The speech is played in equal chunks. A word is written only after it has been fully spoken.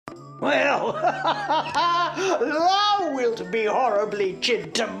Well, thou wilt be horribly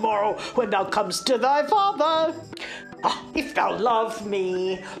chid tomorrow when thou comest to thy father. If thou love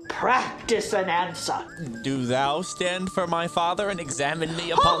me, practice an answer. Do thou stand for my father and examine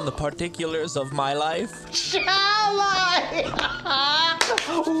me upon the particulars of my life? Shall I?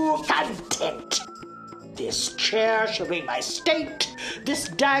 Content. This chair shall be my state, this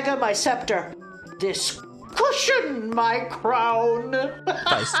dagger my scepter, this cushion my crown.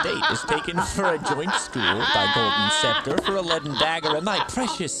 Thy state is taken for a joint stool, thy golden scepter for a leaden dagger, and thy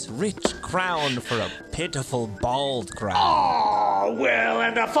precious rich crown for a pitiful bald crown. Oh, well,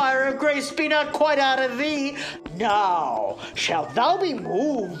 and the fire of grace be not quite out of thee. Now shalt thou be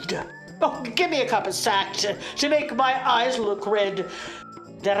moved. Oh, give me a cup of sack to make my eyes look red,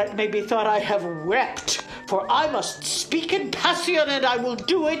 that it may be thought I have wept. For I must speak in passion, and I will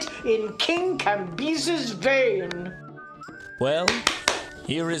do it in King Cambyses' vein. Well,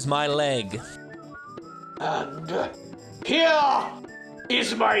 here is my leg. And here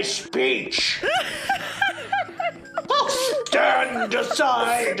is my speech. Stand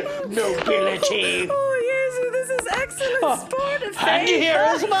aside, nobility. Oh, Jesu, this is excellent sport of And faith. here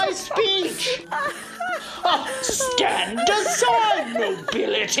is my speech. Stand aside,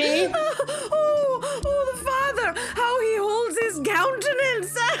 nobility. Oh, the father, how he holds his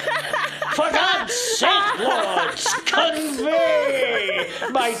countenance. For God's sake, lords, convey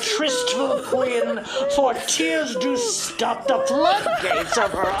my tristful queen, for tears do stop the floodgates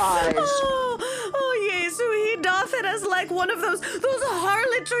of her eyes. Oh, Jesu, he doth it as like one of those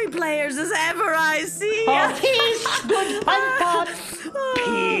harlotry players as ever I see. Oh, peace, good pint-pot.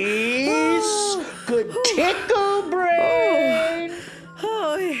 Peace, good tickle brain.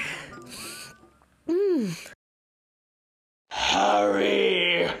 Oh,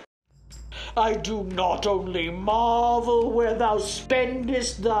 Harry, I do not only marvel where thou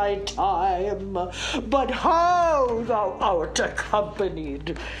spendest thy time, but how thou art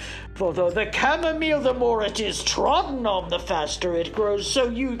accompanied. For though the chamomile, the more it is trodden on, the faster it grows, so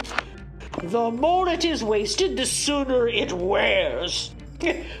the more it is wasted, the sooner it wears.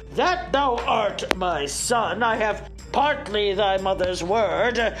 That thou art my son, I have partly thy mother's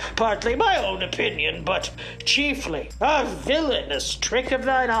word, partly my own opinion, but chiefly a villainous trick of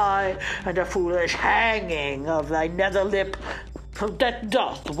thine eye, and a foolish hanging of thy nether lip that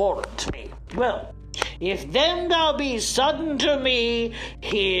doth warrant me. Well, if then thou be son to me,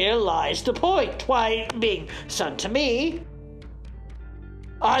 here lies the point. Why, being son to me,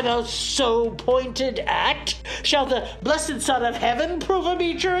 art thou so pointed at? Shall the blessed Son of Heaven prove a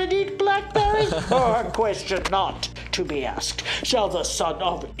meacher and eat blackberries? Or a question not to be asked. Shall the Son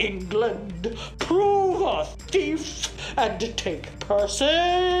of England prove a thief and take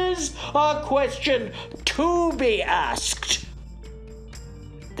purses? A question to be asked.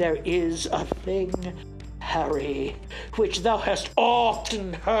 There is a thing, Harry, which thou hast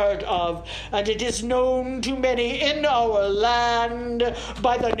often heard of, and it is known to many in our land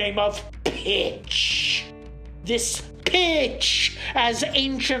by the name of pitch. This pitch, as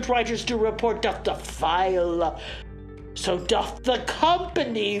ancient writers do report, doth defile. So doth the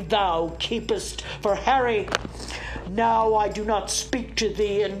company thou keepest. For Harry, now I do not speak to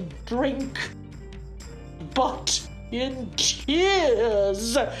thee in drink, but in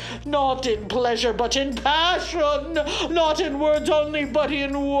tears, not in pleasure, but in passion, not in words only, but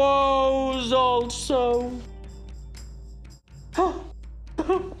in woes also.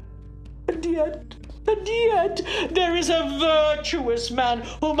 And yet, there is a virtuous man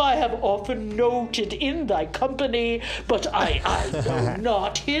whom I have often noted in thy company, but I know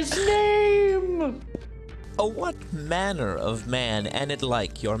not his name. What manner of man an it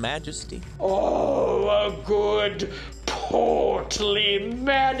like, your majesty? Oh, a good, portly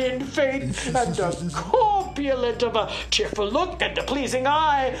man in faith, and a corpulent of a cheerful look, and a pleasing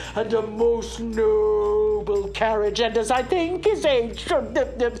eye, and a most noble carriage, and as I think his age,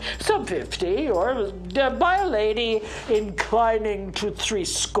 some 50, or by a lady inclining to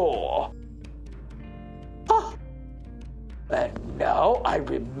threescore. And now I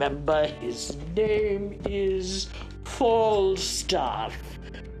remember his name is Falstaff.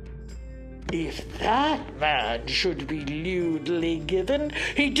 If that man should be lewdly given,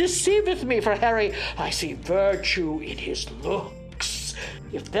 he deceiveth me, for Harry, I see virtue in his looks.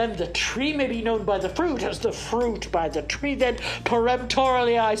 If then the tree may be known by the fruit, as the fruit by the tree, then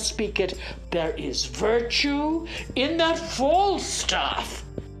peremptorily I speak it, there is virtue in that Falstaff.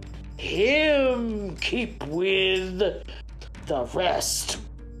 Him keep with, the rest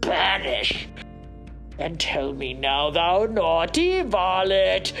banish. And tell me now, thou naughty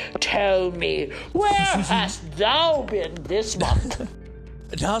varlet, tell me, where hast thou been this month?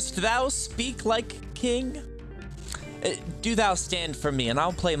 Dost thou speak like king? Do thou stand for me, and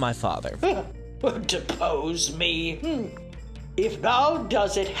I'll play my father. Depose me. If thou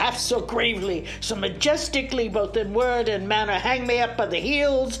does it half so gravely, so majestically, both in word and manner, hang me up by the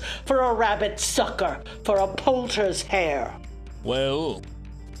heels for a rabbit's sucker, for a poulter's hair. Well,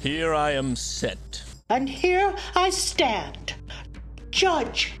 here I am set. And here I stand.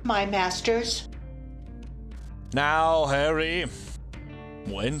 Judge, my masters. Now, Harry,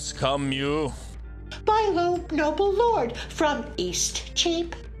 whence come you? My noble lord, from East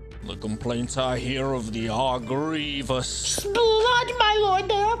Cheap. The complaints I hear of thee are grievous. Blood, my lord,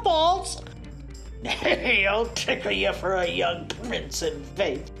 they are false. Nay, I'll tickle you for a young prince in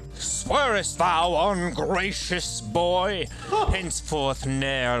faith. Swearest thou, ungracious boy? Henceforth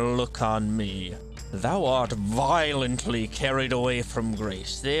ne'er look on me. Thou art violently carried away from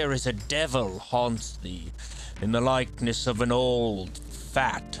grace. There is a devil haunts thee, in the likeness of an old,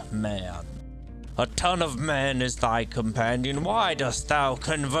 fat man. A ton of man is thy companion. Why dost thou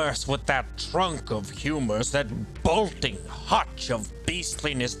converse with that trunk of humors, that bolting hutch of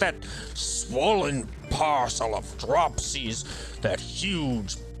beastliness, that swollen parcel of dropsies, that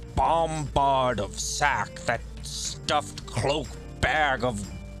huge bombard of sack, that stuffed cloak bag of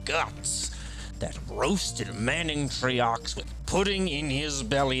guts, that roasted Manningtree ox with pudding in his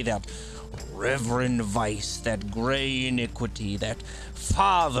belly, that reverend vice, that grey iniquity, that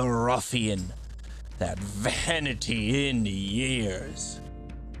father ruffian, that vanity in years?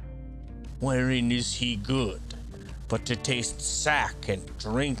 Wherein is he good, but to taste sack and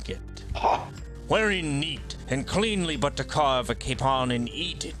drink it? Wherein neat and cleanly, but to carve a capon and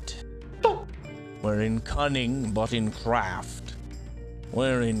eat it? Wherein cunning, but in craft?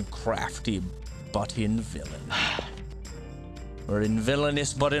 Wherein crafty, but in villain? Wherein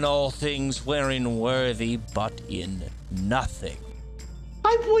villainous, but in all things? Wherein worthy, but in nothing?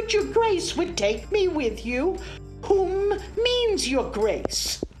 I would your grace would take me with you. Whom means your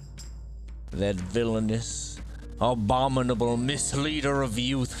grace? That villainous, abominable misleader of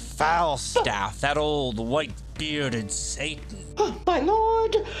youth, Falstaff, that old white-bearded Satan. My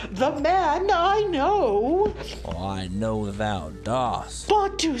lord, the man I know. Oh, I know thou dost.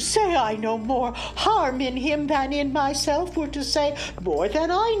 But to say I know more harm in him than in myself were to say more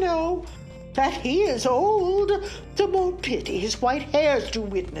than I know. That he is old, the more pity his white hairs do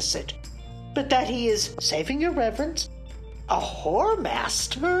witness it. But that he is, saving your reverence, a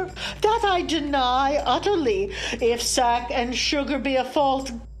whoremaster, that I deny utterly. If sack and sugar be a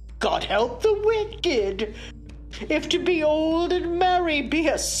fault, God help the wicked. If to be old and merry be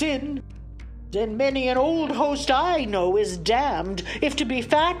a sin, then many an old host I know is damned. If to be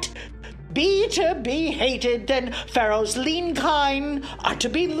fat be to be hated, then Pharaoh's lean kine are to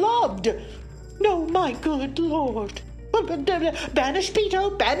be loved. No, my good lord. Banish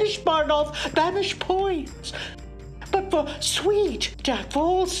Peto, banish Bardolph, banish Poins. But for sweet Jack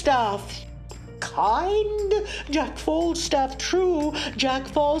Falstaff, kind Jack Falstaff, true Jack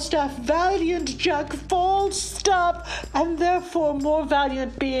Falstaff, valiant Jack Falstaff, and therefore more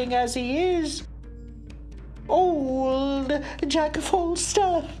valiant being as he is, old Jack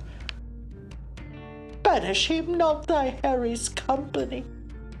Falstaff, banish him not thy Harry's company.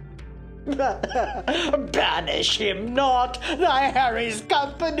 Banish him not thy Harry's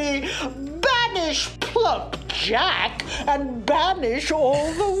company. Banish plump Jack, and banish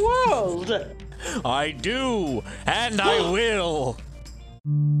all the world. I do, and I will.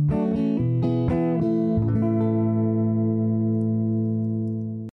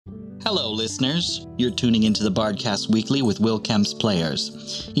 Hello, listeners. You're tuning into the Bardcast Weekly with Will Kemp's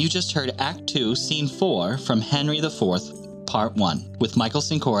Players. You just heard Act 2, Scene 4 from Henry IV, Part 1, with Michael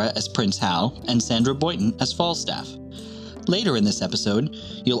Sincora as Prince Hal and Sandra Boynton as Falstaff. Later in this episode,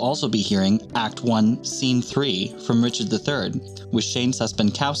 you'll also be hearing Act 1, Scene 3 from Richard III, with Shane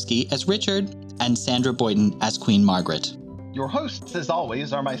Suspenkowski as Richard and Sandra Boynton as Queen Margaret. Your hosts, as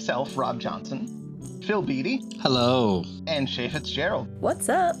always, are myself, Rob Johnson, Phil Beattie. Hello. And Shay Fitzgerald. What's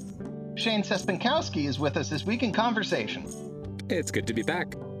up? Shane Suspenkowski is with us this week in conversation. It's good to be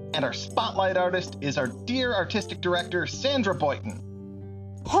back. And our spotlight artist is our dear artistic director, Sandra Boynton.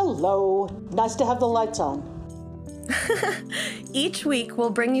 Hello. Nice to have the lights on. Each week, we'll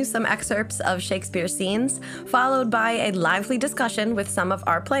bring you some excerpts of Shakespeare scenes, followed by a lively discussion with some of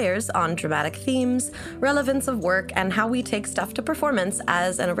our players on dramatic themes, relevance of work, and how we take stuff to performance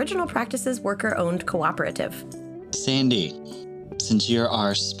as an Original Practices worker-owned cooperative. Sandy, since you're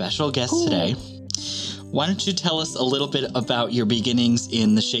our special guest today, why don't you tell us a little bit about your beginnings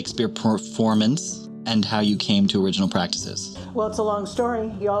in the Shakespeare performance and how you came to Original Practices? Well, it's a long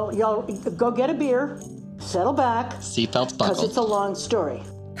story. Y'all go get a beer. settle back. Seatbelts Because buckled. it's a long story.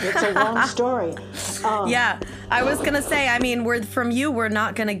 It's a long story. Yeah, I was gonna say, I mean, we're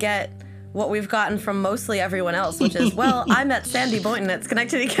not gonna get what we've gotten from mostly everyone else, which is, well, I met Sandy Boynton at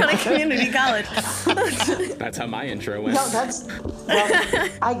Schenectady County Community College. That's how my intro went. No,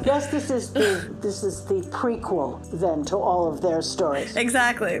 I guess this is the prequel then to all of their stories.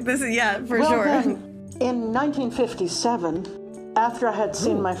 Exactly. This is, yeah, for Well, sure. then, in 1957, after I had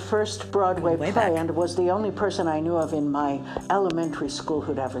seen my first Broadway Way play back. and was the only person I knew of in my elementary school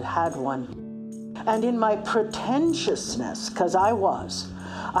who'd ever had one, and in my pretentiousness, because I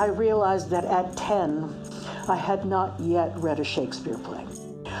realized that at 10, I had not yet read a Shakespeare play.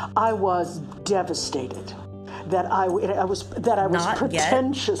 I was devastated that I was Not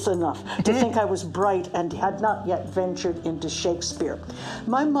pretentious enough to think I was bright and had not yet ventured into Shakespeare.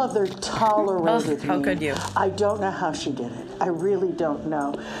 My mother tolerated me. how could you? I don't know how she did it. I really don't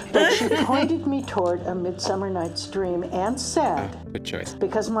know. But she pointed me toward A Midsummer Night's Dream and said, Good choice.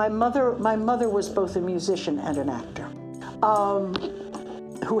 because my mother was both a musician and an actor,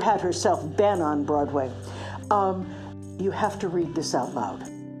 who had herself been on Broadway. You have to read this out loud.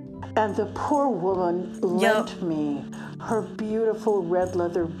 And the poor woman lent me her beautiful red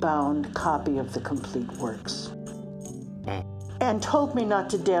leather bound copy of the complete works. And told me not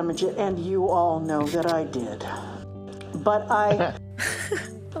to damage it, and you all know that I did. But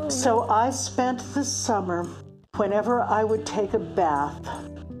so I spent the summer, whenever I would take a bath,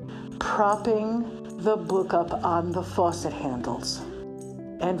 propping the book up on the faucet handles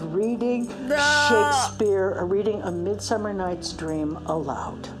and reading Shakespeare, reading A Midsummer Night's Dream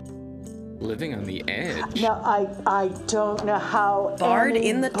aloud. Living on the edge. Now, I don't know how Bard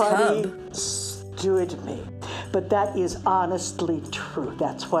in the anybody tub. stood me, but that is honestly true.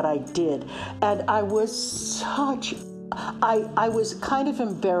 That's what I did. And I was I was kind of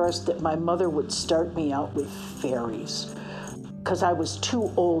embarrassed that my mother would start me out with fairies, because I was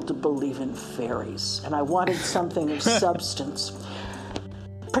too old to believe in fairies, and I wanted something of substance.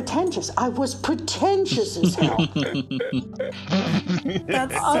 Pretentious. I was pretentious as hell.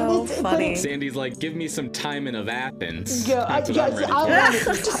 That's so funny. Sandy's like, give me some Timon of Athens. Yeah, That's what I'm ready for.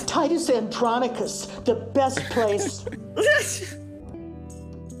 I wanted Titus Andronicus, the best place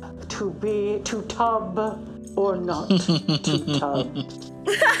to tub or not to tub.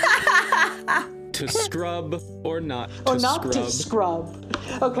 To scrub or not to Or not scrub. to scrub.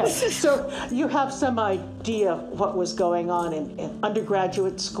 Okay, so you have some idea what was going on in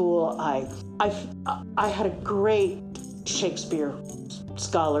undergraduate school. I had a great Shakespeare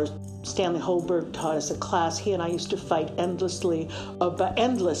scholar. Stanley Holberg taught us a class. He and I used to fight endlessly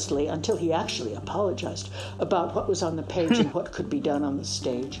until he actually apologized about what was on the page and what could be done on the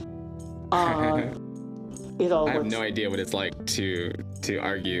stage. It all I have works. no idea what it's like to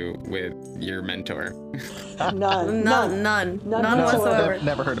argue with your mentor. None whatsoever.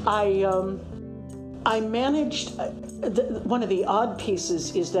 Never heard of it. I managed. One of the odd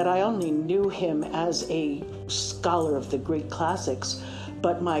pieces is that I only knew him as a scholar of the Greek classics,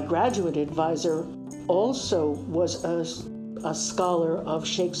 but my graduate advisor also was a scholar of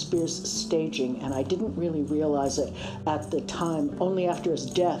Shakespeare's staging, and I didn't really realize it at the time. Only after his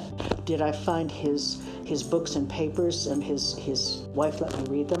death did I find his books and papers, and his wife let me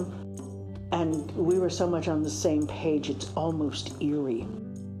read them. And we were so much on the same page, it's almost eerie.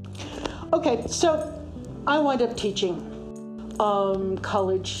 Okay, so I wound up teaching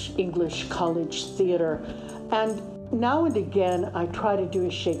college English, college theater, and now and again I try to do a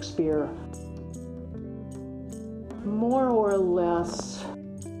Shakespeare more or less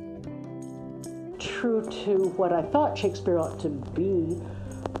true to what I thought Shakespeare ought to be,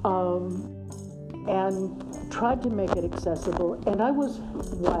 and tried to make it accessible, and I was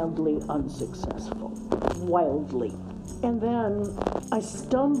wildly unsuccessful. Wildly. And then I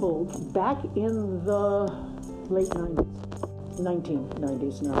stumbled back in the late 90s.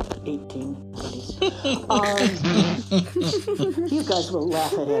 1990s, not 1890s. You guys will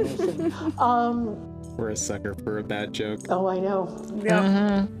laugh at anything. We're a sucker for a bad joke. Oh, I know.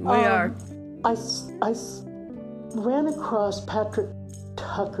 Yeah, we are. I ran across Patrick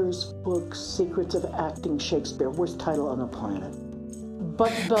Tucker's book, Secrets of Acting Shakespeare, worst title on the planet.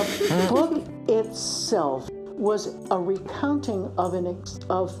 But the book itself was a recounting of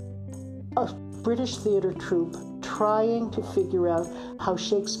a British theater troupe trying to figure out how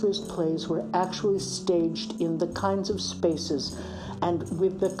Shakespeare's plays were actually staged in the kinds of spaces and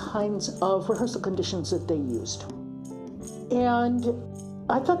with the kinds of rehearsal conditions that they used. And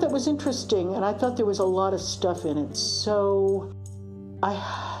I thought that was interesting, and I thought there was a lot of stuff in it. So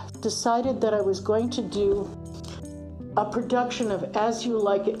I decided that I was going to do a production of As You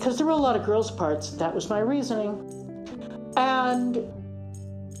Like It, because there were a lot of girls' parts. That was my reasoning. And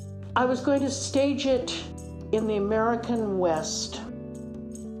I was going to stage it in the American West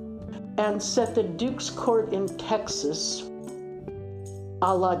and set the Duke's Court in Texas,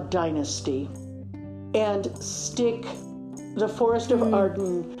 a la Dynasty, and stick the Forest of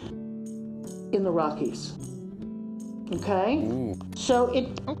Arden in the Rockies. Okay? Ooh. So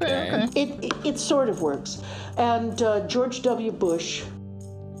it sort of works. And George W. Bush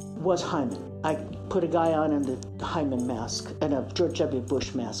was Hyman. I put a guy on in the Hyman mask, and a George W.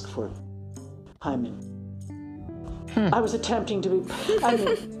 Bush mask for Hyman. I was attempting to be,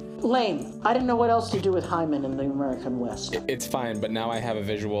 lame. I didn't know what else to do with Hyman in the American West. It's fine, but now I have a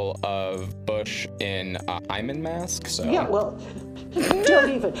visual of Bush in a Hyman mask, so... Yeah, well,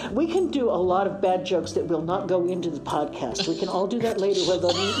 don't even. We can do a lot of bad jokes that will not go into the podcast. We can all do that later where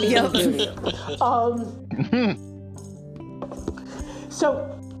they'll meet me in So,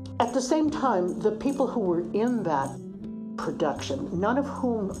 at the same time, the people who were in that production, none of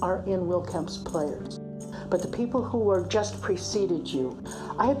whom are in Will Kemp's Players, but the people who are just preceded you,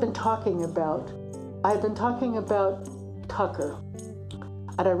 I had been talking about Tucker,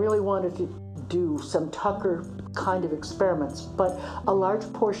 and I really wanted to do some Tucker kind of experiments, but a large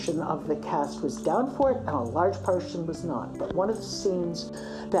portion of the cast was down for it and a large portion was not. But one of the scenes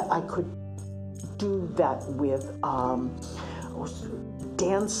that I could do that with was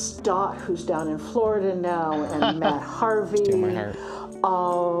Dan Stott, who's down in Florida now, and Matt Harvey, Steal my heart.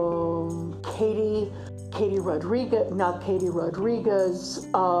 Katie Rodriguez,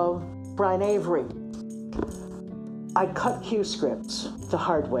 Brian Avery. I cut Q scripts the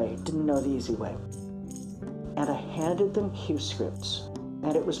hard way, didn't know the easy way. And I handed them Q scripts.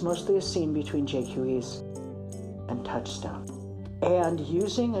 And it was mostly a scene between JQEs and Touchstone. And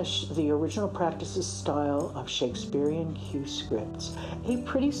using the original practices style of Shakespearean Q scripts, a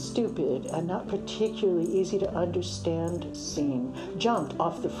pretty stupid and not particularly easy to understand scene jumped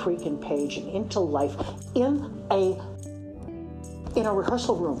off the freaking page and into life in a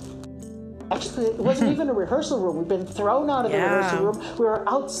rehearsal room. Actually, it wasn't even a rehearsal room. We'd been thrown out of the rehearsal room. We were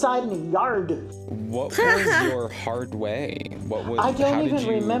outside in the yard. What was your hard way? I don't even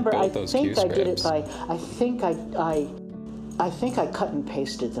remember. I those think Q I did it scripts? I think I cut and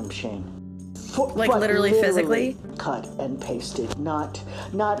pasted them, Shane. Like literally physically? Cut and pasted, not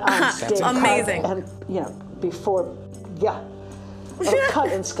on stage. Amazing. And before,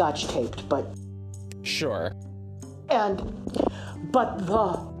 cut and scotch taped, but Sure.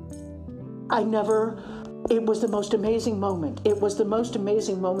 It was the most amazing moment. It was the most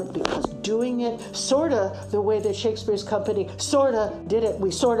amazing moment because doing it sort of the way that Shakespeare's Company sort of did it, we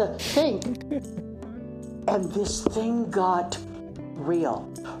sort of think. And this thing got real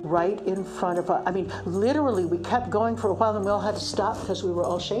right in front of us. I mean, literally, we kept going for a while and we all had to stop because we were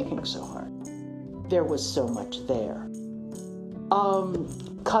all shaking so hard. There was so much there.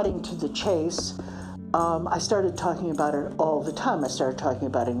 Cutting to the chase, I started talking about it all the time. I started talking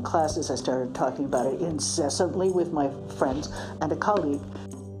about it in classes. I started talking about it incessantly with my friends, and a colleague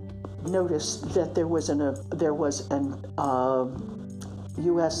noticed that there was an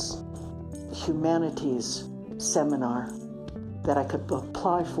U.S. humanities seminar that I could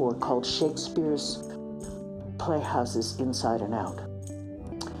apply for called Shakespeare's Playhouses Inside and Out.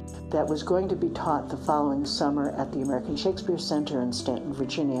 That was going to be taught the following summer at the American Shakespeare Center in Stanton,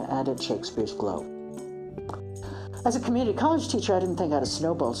 Virginia, and at Shakespeare's Globe. As a community college teacher, I didn't think I had a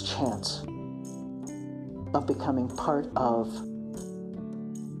snowball's chance of becoming part of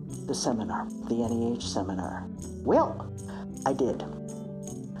the seminar, the NEH seminar. Well, I did.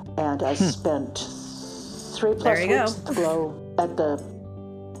 And I spent 3+ weeks at the Globe,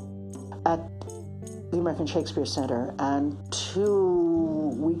 at the American Shakespeare Center, and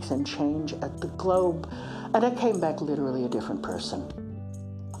 2 weeks and change at the Globe, and I came back literally a different person.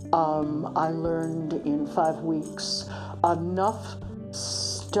 I learned in 5 weeks enough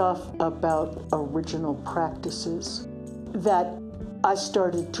stuff about original practices that I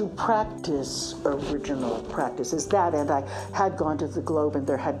started to practice original practices. That, and I had gone to the Globe and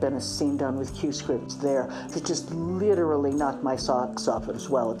there had been a scene done with Q scripts there that just literally knocked my socks off as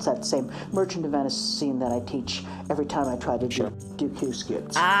well. It's that same Merchant of Venice scene that I teach every time I try to do Q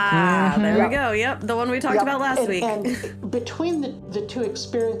scripts. There we go. Yep, the one we talked about last week. And between the two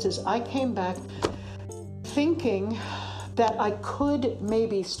experiences, I came back thinking that I could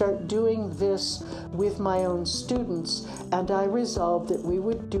maybe start doing this with my own students, and I resolved that we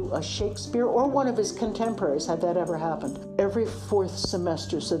would do a Shakespeare or one of his contemporaries, had that ever happened, every 4th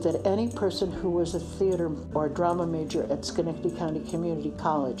semester, so that any person who was a theater or drama major at Schenectady County Community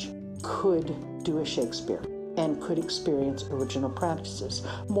College could do a Shakespeare. and could experience original practices.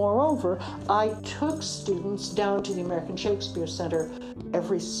 Moreover, I took students down to the American Shakespeare Center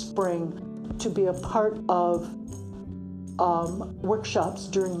every spring to be a part of workshops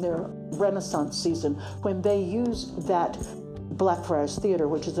during their Renaissance season when they use that Blackfriars Theater,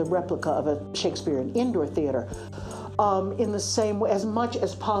 which is a replica of a Shakespearean indoor theater, in the same way, as much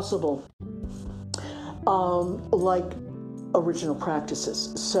as possible, like original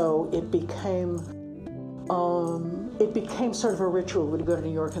practices. So it became sort of a ritual. We'd go to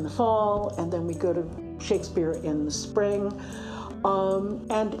New York in the fall, and then we go to Shakespeare in the spring.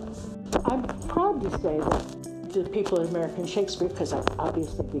 And I'm proud to say that the people at American Shakespeare, because I've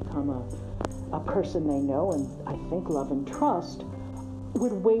obviously become a person they know and I think love and trust,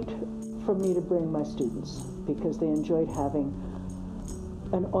 would wait for me to bring my students because they enjoyed having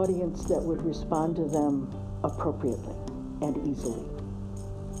an audience that would respond to them appropriately and easily.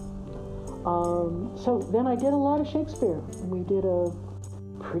 So then I did a lot of Shakespeare. We did a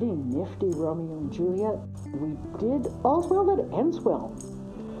pretty nifty Romeo and Juliet. We did All's Well That Ends Well.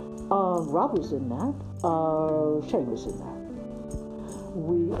 Rob was in that. Shane was in that.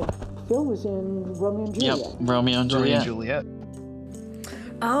 Phil was in Romeo and Juliet. Yep, Romeo and Juliet.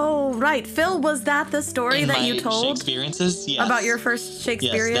 Oh, right. Phil, was that the story that you told? Shakespeareances? Yes. About your first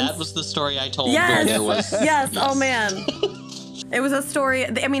Shakespearean? Yes, that was the story I told. Yes. When there was, yes. Oh man. It was a story.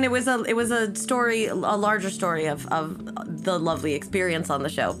 I mean, it was a story, a larger story of the lovely experience on the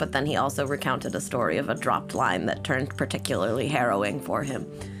show. But then he also recounted a story of a dropped line that turned particularly harrowing for him.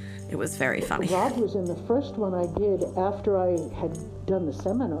 It was very funny. Rob was in the first one I did after I had done the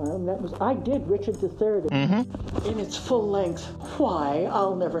seminar, and I did Richard III in its full length. Why?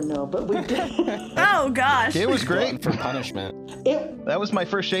 I'll never know, but we did. Oh gosh. It was great. For punishment. That was my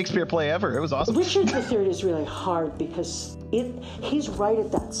first Shakespeare play ever. It was awesome. Richard III is really hard because he's right at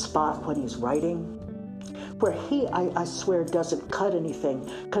that spot when he's writing where I swear doesn't cut anything,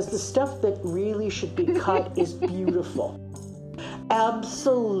 because the stuff that really should be cut is beautiful.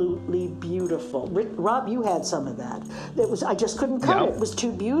 Absolutely beautiful. Rob, you had some of that. I just couldn't cut it. It was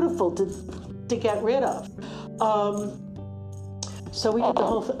too beautiful to get rid of. So we did the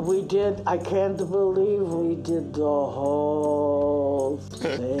whole thing. I can't believe we did the whole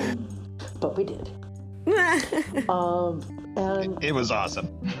thing. But we did. And it was awesome.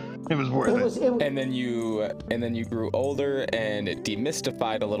 It was worth it. And then you grew older and it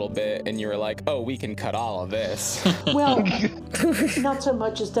demystified a little bit, and you were like, "Oh, we can cut all of this." Well, not so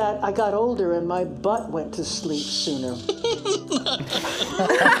much as that. I got older and my butt went to sleep sooner.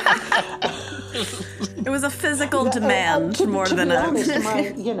 It was a physical demand more to than be a.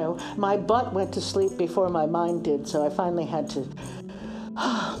 honest, my butt went to sleep before my mind did, so I finally had to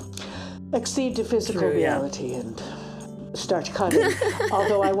accede to physical reality and start cutting.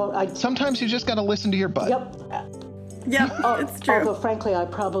 Although I won't. Sometimes you just got to listen to your butt. Yep, it's true. Although frankly, I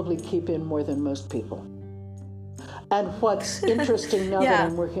probably keep in more than most people. And what's interesting now that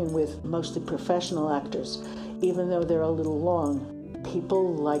I'm working with mostly professional actors, even though they're a little long,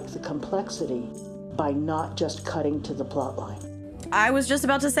 people like the complexity by not just cutting to the plot line. I was just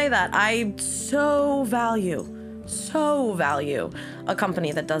about to say that. I so value a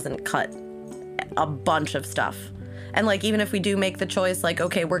company that doesn't cut a bunch of stuff. And like, even if we do make the choice, like,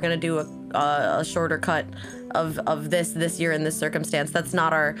 okay, we're gonna do a shorter cut of this year in this circumstance, that's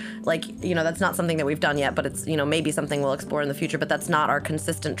not our, like, that's not something that we've done yet, but it's, maybe something we'll explore in the future, but that's not our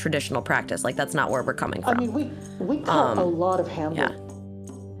consistent traditional practice. Like, that's not where we're coming from. I mean, we cut a lot of Hamlet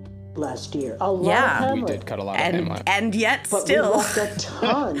last year. A lot of Hamlet. We did cut a lot of Hamlet. And yet but still. we left a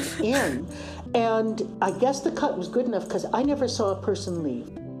ton in. And I guess the cut was good enough because I never saw a person leave.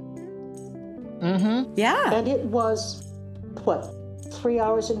 Mm-hmm. Yeah. And it was, 3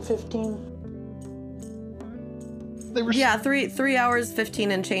 hours and 15? They were 3 hours,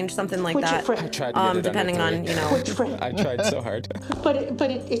 15 and change, something like that. I tried to get it depending on, I tried so hard. But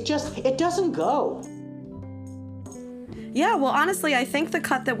it doesn't go. Yeah, well, honestly, I think the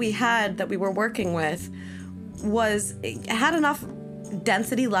cut that we were working with it had enough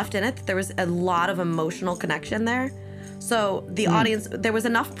density left in it that there was a lot of emotional connection there. So the audience, there was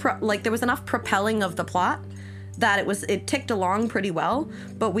enough propelling of the plot that it ticked along pretty well,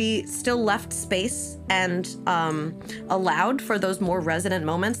 but we still left space and allowed for those more resonant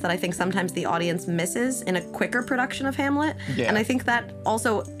moments that I think sometimes the audience misses in a quicker production of Hamlet. Yeah. And I think that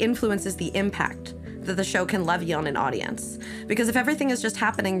also influences the impact that the show can levy on an audience. Because if everything is just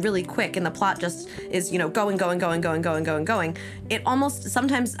happening really quick and the plot just is, going, it almost,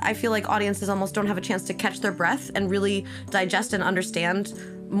 sometimes I feel like audiences almost don't have a chance to catch their breath and really digest and understand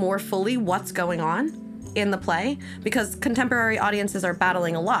more fully what's going on. in the play, because contemporary audiences are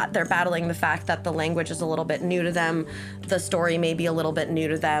battling a lot. They're battling the fact that the language is a little bit new to them, the story may be a little bit new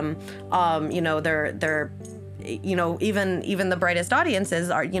to them. They're even the brightest audiences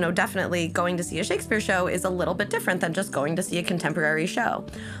are, definitely going to see a Shakespeare show is a little bit different than just going to see a contemporary show.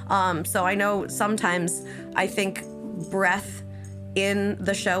 So I know sometimes I think breadth in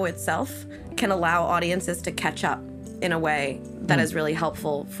the show itself can allow audiences to catch up in a way that is really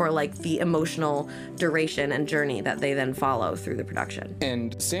helpful for like the emotional duration and journey that they then follow through the production.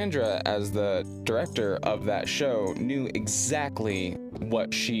 And Sandra, as the director of that show, knew exactly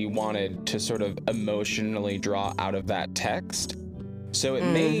what she wanted to sort of emotionally draw out of that text. So it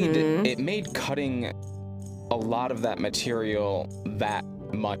made cutting a lot of that material that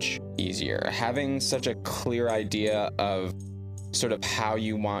much easier. Having such a clear idea of sort of how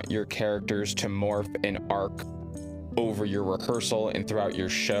you want your characters to morph and arc over your rehearsal and throughout your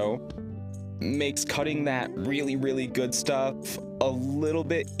show makes cutting that really, really good stuff a little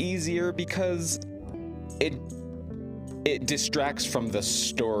bit easier, because it distracts from the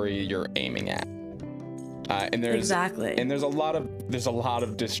story you're aiming at. And there's a lot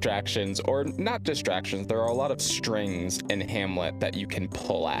of distractions, or not distractions. There are a lot of strings in Hamlet that you can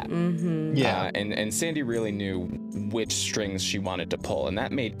pull at. And Sandy really knew which strings she wanted to pull, and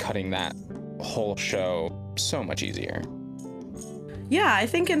that made cutting that whole show so much easier. Yeah, I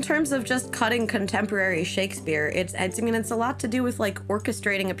think in terms of just cutting contemporary Shakespeare, it's a lot to do with like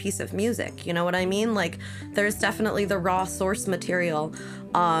orchestrating a piece of music. You know what I mean? Like there's definitely the raw source material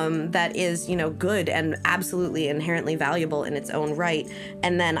that is, good and absolutely inherently valuable in its own right.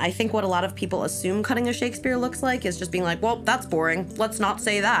 And then I think what a lot of people assume cutting a Shakespeare looks like is just being like, well, that's boring. Let's not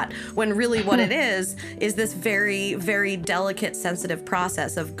say that. When really what it is this very, very delicate, sensitive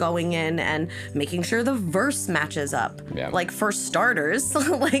process of going in and making sure the verse matches up. Yeah. Like for starters,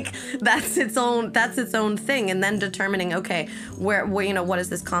 like that's its own thing. And then determining, okay, where what is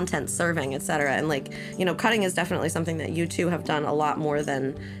this content serving, etc. And like, cutting is definitely something that you two have done a lot more than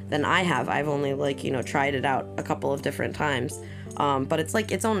I have. I've only tried it out a couple of different times. But it's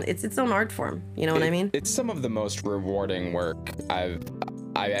like its own art form. You know what I mean? It's some of the most rewarding work I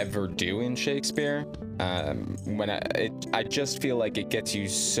ever do in Shakespeare. When I just feel like it gets you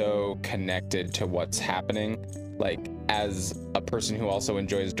so connected to what's happening. Like, as a person who also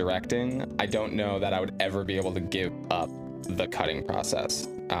enjoys directing, I don't know that I would ever be able to give up the cutting process.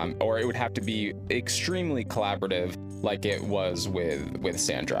 Or it would have to be extremely collaborative, like it was with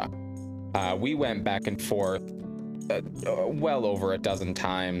Sandra. We went back and forth well over a dozen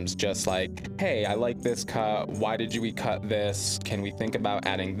times, just like, hey, I like this cut. Why did we cut this? Can we think about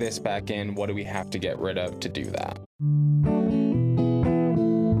adding this back in? What do we have to get rid of to do that?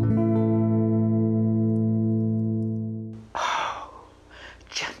 Oh,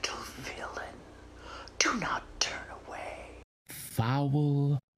 gentle villain, do not turn away.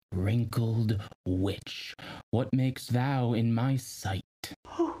 Foul, wrinkled witch, what makest thou in my sight?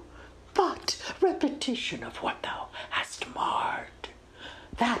 Oh, but repetition of what thou hast marred,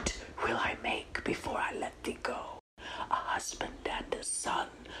 that will I make before I let thee go. A husband and a son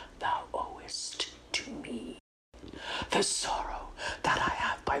thou owest to me. The sorrow that I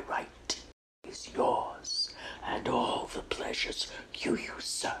have by right is yours, and all the pleasures you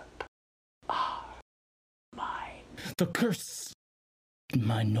usurp are mine. The curse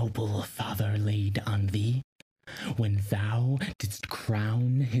my noble father laid on thee, when thou didst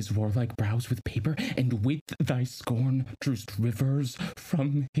crown his warlike brows with paper, and with thy scorn drewst rivers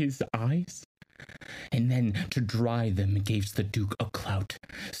from his eyes, and then to dry them gavest the Duke a clout,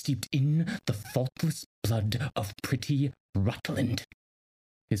 steeped in the faultless blood of pretty Rutland.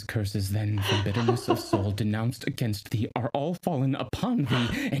 His curses then, from bitterness of soul denounced against thee, are all fallen upon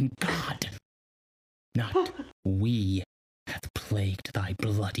thee, and God, not we, hath plagued thy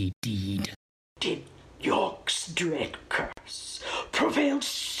bloody deed. Did York's dread curse prevailed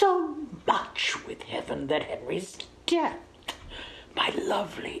so much with heaven that Henry's death, my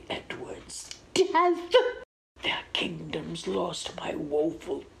lovely Edward's death, their kingdoms lost by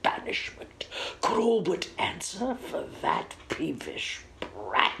woeful banishment, could all but answer for that peevish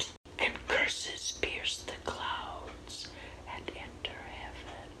brat? Can curses pierce the clouds and enter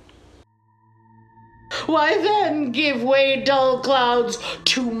heaven? Why then give way, dull clouds,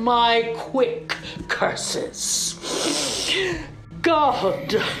 to my quick curses.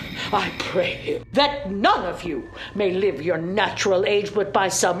 God, I pray him, that none of you may live your natural age, but by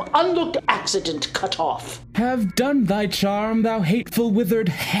some unlooked accident cut off. Have done thy charm, thou hateful withered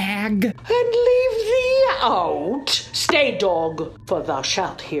hag. And leave thee out? Stay, dog, for thou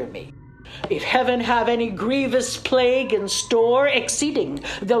shalt hear me. if heaven have any grievous plague in store, exceeding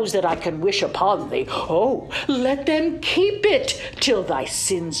those that I can wish upon thee, let them keep it till thy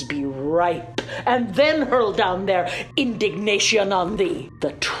sins be ripe, and then hurl down their indignation on thee,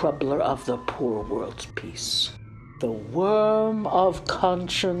 the troubler of the poor world's peace. The worm of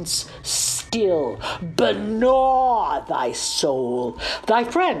conscience still gnaw thy soul. Thy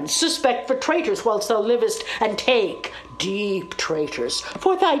friends suspect for traitors whilst thou livest, and take deep traitors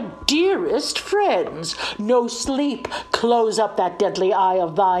for thy dearest friends. No sleep close up that deadly eye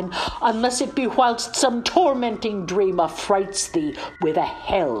of thine, unless it be whilst some tormenting dream affrights thee with a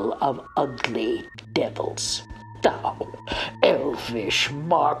hell of ugly devils. Thou, elvish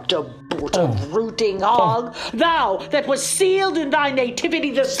marked rooting hog, thou that was sealed in thy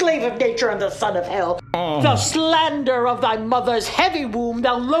nativity, the slave of nature and the son of hell, the slander of thy mother's heavy womb,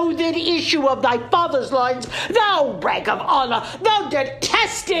 thou loathed issue of thy father's loins, thou rag of honor, thou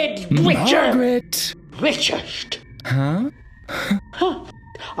detested witcher! Margaret! Richard! Huh?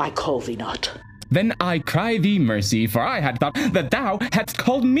 I call thee not. Then I cry thee mercy, for I had thought that thou hadst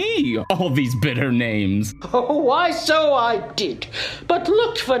called me all these bitter names. Why, so I did, but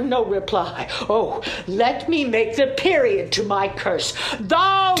looked for no reply. Let me make the period to my curse.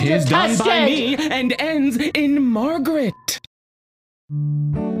 Thou 'Tis done detested... by me, and ends in Margaret.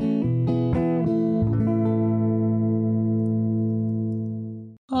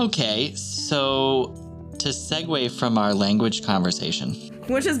 Okay, so to segue from our language conversation,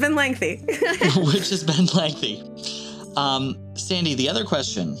 Which has been lengthy. which has been lengthy, Sandy, the other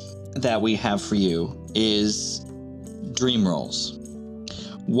question that we have for you is dream roles.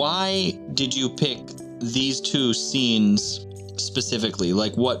 Why did you pick these two scenes specifically?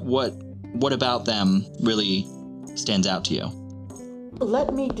 Like, what about them really stands out to you?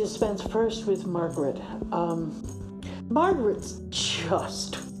 Let me dispense first with Margaret. Margaret's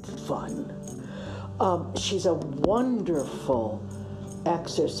just fun. She's a wonderful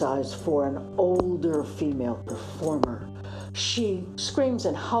exercise for an older female performer. She screams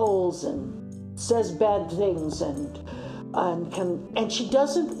and howls and says bad things and she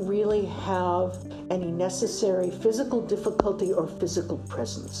doesn't really have any necessary physical difficulty or physical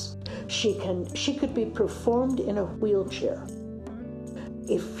presence. She could be performed in a wheelchair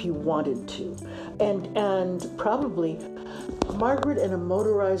if you wanted to. And probably Margaret in a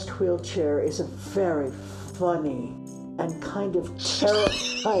motorized wheelchair is a very funny and kind of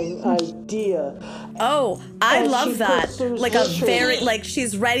terrifying idea. I love that. pursues Like a Richard. very, like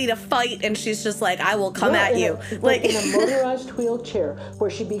she's ready to fight and she's just like, I will come at you. Like in a motorized wheelchair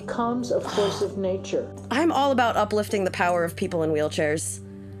where she becomes a force of nature. I'm all about uplifting the power of people in wheelchairs.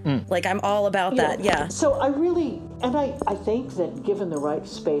 Like, I'm all about that, yeah. So I really, and I think that given the right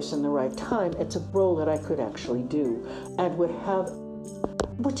space and the right time, it's a role that I could actually do and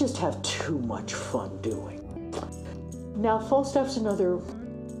would just have too much fun doing. Now, Falstaff's another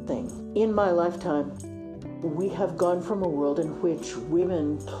thing. In my lifetime, we have gone from a world in which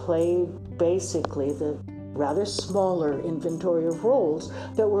women played basically the rather smaller inventory of roles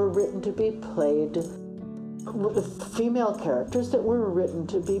that were written to be played with female characters that were written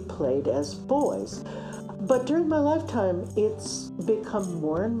to be played as boys. But during my lifetime, it's become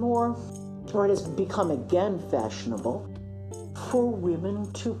more and more, or it has become again fashionable, for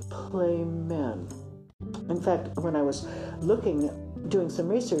women to play men. In fact, when I was doing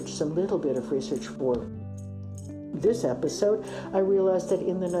some little bit of research for this episode, I realized that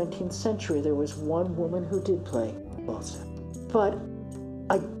in the 19th century there was one woman who did play Falstaff. But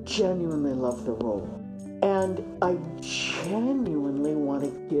I genuinely love the role. And I genuinely want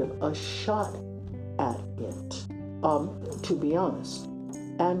to give a shot at it, to be honest.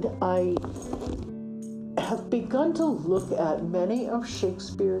 And I have begun to look at many of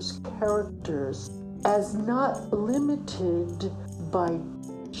Shakespeare's characters as not limited by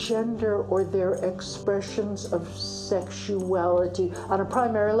gender or their expressions of sexuality on a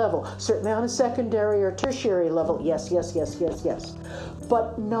primary level, certainly on a secondary or tertiary level, yes,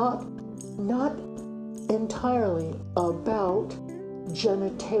 but not entirely about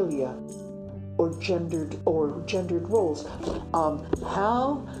genitalia or gendered roles.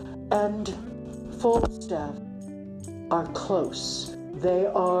 Hal and Falstaff are close. They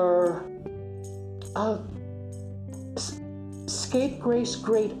are scapegrace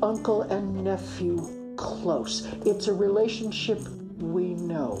great uncle and nephew close. It's a relationship we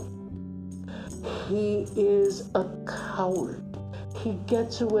know. He is a coward. He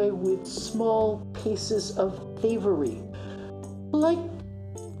gets away with small pieces of thievery, like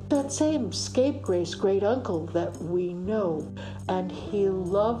that same scapegrace great uncle that we know, and he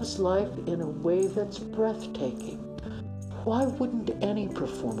loves life in a way that's breathtaking. why wouldn't any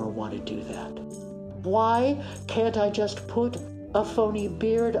performer want to do that? Why can't I just put a phony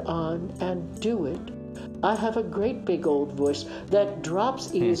beard on and do it? I have a great big old voice that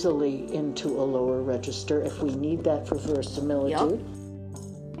drops easily into a lower register if we need that for verisimilitude.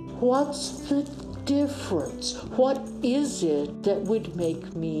 Yep. What's the difference? What is it that would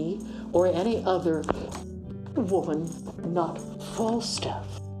make me or any other woman not Falstaff?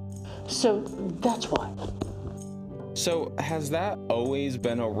 So that's why. So has that always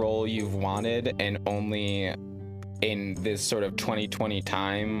been a role you've wanted and only in this sort of 2020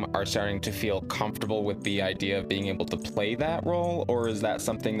 time are starting to feel comfortable with the idea of being able to play that role? Or is that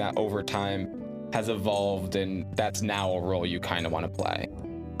something that over time has evolved and that's now a role you kind of want to play?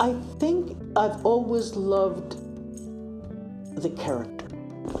 I think I've always loved the character.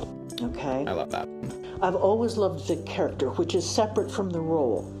 Okay? I love that. I've always loved the character, which is separate from the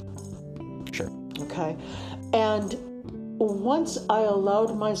role. Sure. Okay? And once I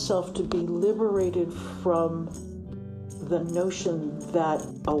allowed myself to be liberated from the notion that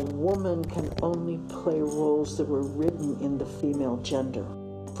a woman can only play roles that were written in the female gender,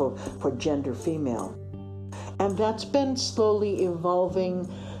 for gender female. And that's been slowly evolving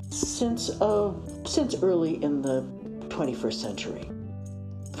since early in the 21st century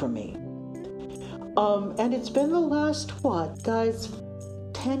for me. And it's been the last,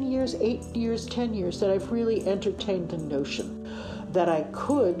 10 years, 8 years, 10 years that I've really entertained the notion that I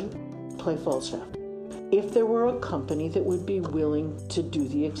could play Falstaff if there were a company that would be willing to do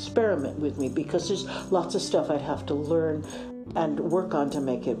the experiment with me, because there's lots of stuff I'd have to learn and work on to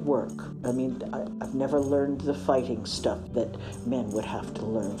make it work. I mean, I've never learned the fighting stuff that men would have to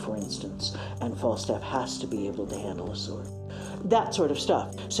learn, for instance, and Falstaff has to be able to handle a sword. That sort of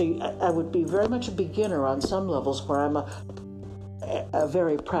stuff. So I would be very much a beginner on some levels where I'm a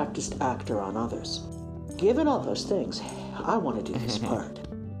very practiced actor on others. Given all those things, I want to do this part.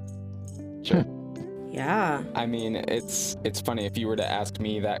 Sure. Yeah. I mean, it's funny. If you were to ask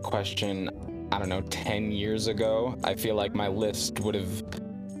me that question, I don't know, 10 years ago, I feel like my list would have,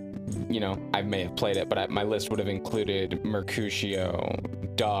 I may have played it, but my list would have included Mercutio,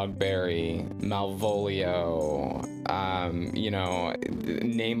 Dogberry, Malvolio,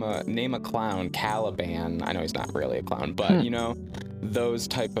 name a clown, Caliban. I know he's not really a clown, but, those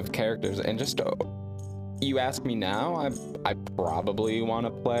type of characters. And just, you ask me now, I probably want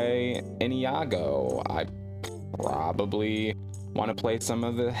to play an Iago. I probably want to play some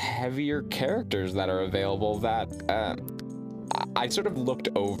of the heavier characters that are available that I sort of looked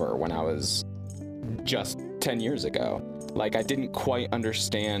over when I was just 10 years ago. Like, I didn't quite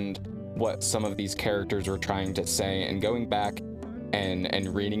understand what some of these characters were trying to say, and going back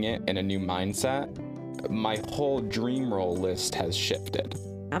and reading it in a new mindset, my whole dream role list has shifted.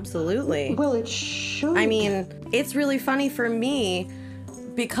 Absolutely. Well, it should. I mean, it's really funny for me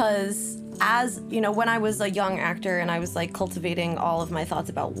because as, when I was a young actor and I was like cultivating all of my thoughts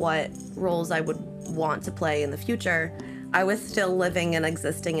about what roles I would want to play in the future, I was still living and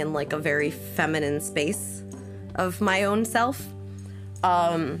existing in like a very feminine space of my own self,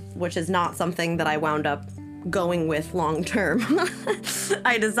 which is not something that I wound up going with long term.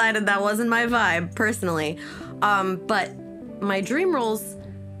 I decided that wasn't my vibe personally. But my dream roles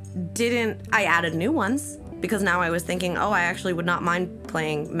I added new ones because now I was thinking, I actually would not mind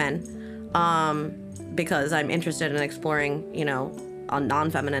playing men, because I'm interested in exploring,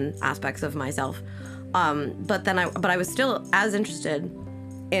 non-feminine aspects of myself. But I was still as interested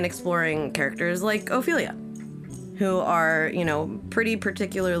in exploring characters like Ophelia, who are, pretty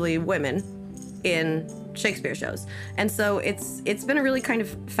particularly women in Shakespeare shows. And so it's been a really kind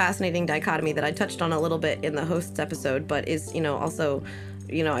of fascinating dichotomy that I touched on a little bit in the hosts episode, but is, also,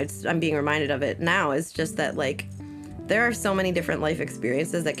 I'm being reminded of it now, is just that, like, there are so many different life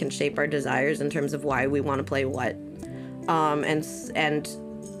experiences that can shape our desires in terms of why we want to play what. And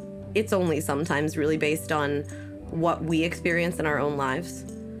it's only sometimes really based on what we experience in our own lives,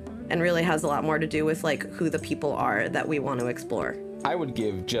 and really has a lot more to do with, like, who the people are that we want to explore. I would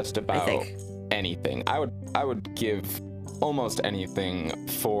give just about anything. I would give almost anything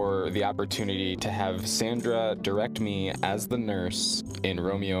for the opportunity to have Sandra direct me as the nurse in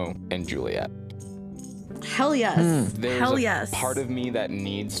Romeo and Juliet. Hell yes. There's a part of me that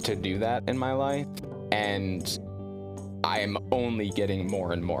needs to do that in my life, and I am only getting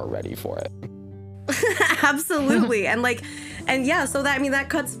more and more ready for it. Absolutely. And so that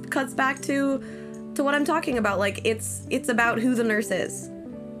cuts back to what I'm talking about. Like, it's about who the nurse is.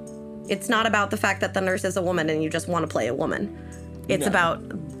 It's not about the fact that the nurse is a woman and you just want to play a woman. It's about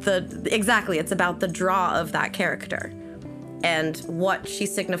it's about the draw of that character. and what she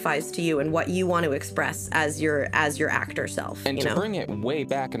signifies to you and what you want to express as your actor self. And to bring it way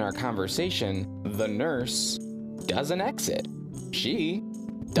back in our conversation, the nurse does an exit. She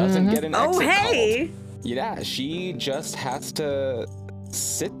doesn't get an exit called. Yeah, she just has to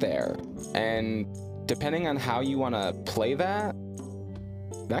sit there. And depending on how you want to play that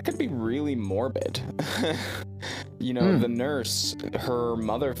could be really morbid. You know, the nurse, her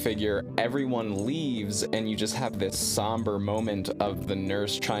mother figure, everyone leaves, and you just have this somber moment of the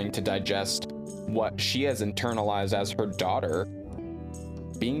nurse trying to digest what she has internalized as her daughter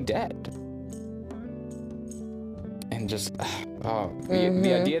being dead. And just,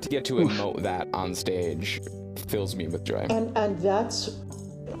 the idea to get to emote that on stage fills me with joy. And that's,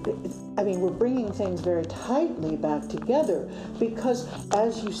 I mean, we're bringing things very tightly back together, because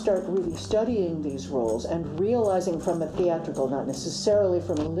as you start really studying these roles and realizing from a theatrical, not necessarily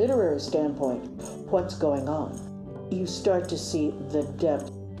from a literary standpoint, what's going on, you start to see the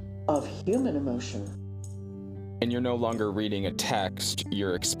depth of human emotion. And you're no longer reading a text,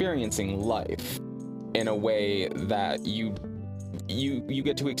 you're experiencing life in a way that you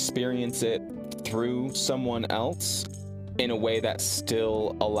get to experience it through someone else in a way that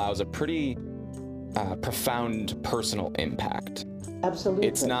still allows a pretty profound personal impact. Absolutely.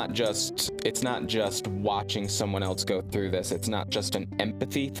 It's not just watching someone else go through this. It's not just an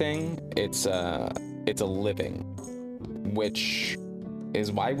empathy thing. It's a living, which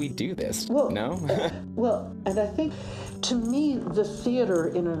is why we do this. Well, and I think, to me, the theater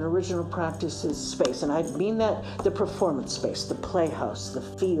in an original practice is space, and I mean that the performance space, the playhouse, the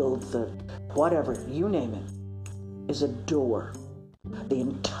field, the whatever, you name it, is a door. The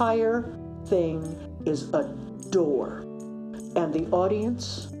entire thing is a door. And the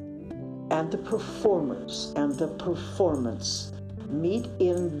audience and the performers and the performance meet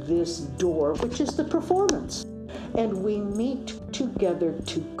in this door, which is the performance. And we meet together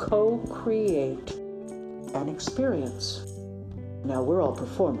to co-create an experience. Now, we're all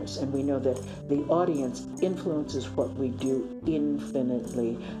performers, and we know that the audience influences what we do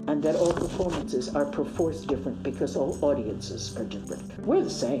infinitely, and that all performances are perforce different because all audiences are different. We're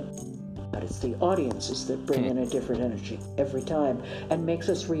the same, but it's the audiences that bring in a different energy every time and makes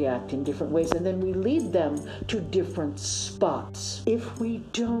us react in different ways, and then we lead them to different spots. If we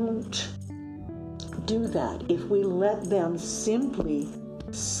don't do that, if we let them simply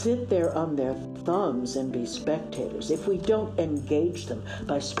sit there on their thumbs and be spectators, if we don't engage them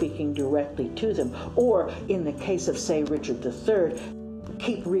by speaking directly to them, or in the case of, say, Richard III,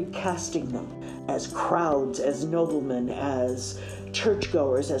 keep recasting them as crowds, as noblemen, as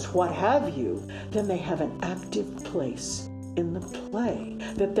churchgoers, as what have you, then they have an active place in the play,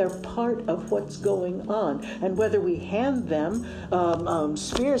 that they're part of what's going on. And whether we hand them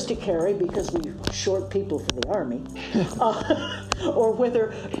spears to carry because we short people for the army, or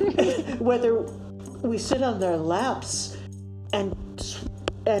whether we sit on their laps and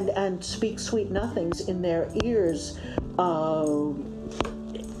speak sweet nothings in their ears for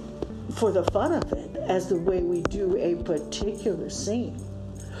the fun of it, as the way we do a particular scene.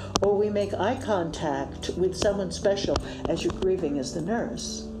 Or we make eye contact with someone special as you're grieving as the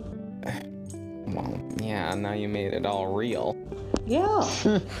nurse. Well, yeah, now you made it all real. Yeah.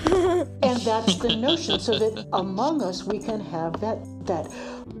 And that's the notion, so that among us we can have that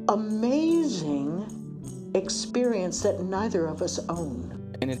amazing experience that neither of us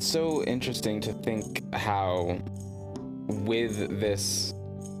own. And it's so interesting to think how, with this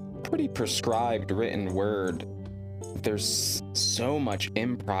pretty prescribed written word, there's so much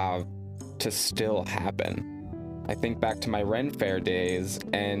improv to still happen. I think back to my Ren Fair days,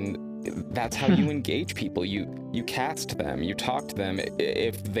 and that's how you engage people. You cast them, you talk to them.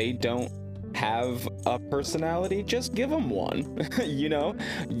 If they don't have a personality, just give them one. You know,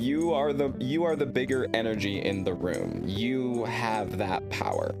 you are the bigger energy in the room. You have that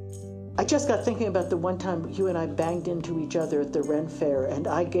power. I just got thinking about the one time you and I banged into each other at the Ren Fair, and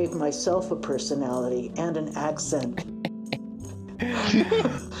I gave myself a personality and an accent. Good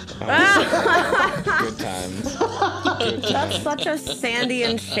times. Good That's times. such a Sandy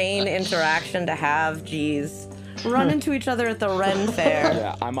and Shane interaction to have. Jeez. Run into each other at the Ren Fair.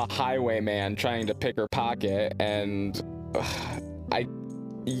 Yeah, I'm a highwayman trying to pick her pocket, and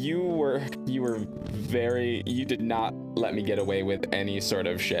you did not let me get away with any sort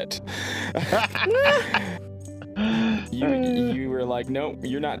of shit. You were like, nope,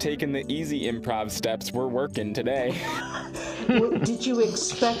 you're not taking the easy improv steps. We're working today. Did you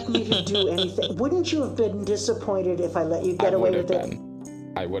expect me to do anything? Wouldn't you have been disappointed if I let you get away with it?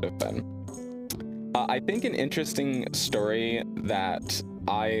 I would have been. I think an interesting story that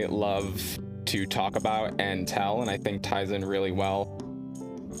I love to talk about and tell, and I think ties in really well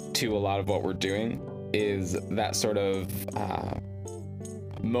to a lot of what we're doing, is that sort of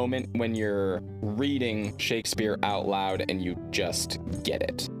moment when you're reading Shakespeare out loud and you just get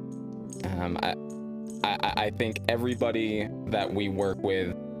it. I think everybody that we work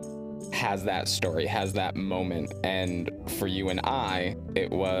with has that story, has that moment, and for you and I,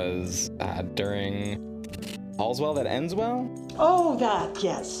 it was during All's Well That Ends Well? Oh, that,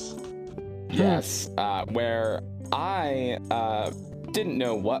 yes. Yes, where I didn't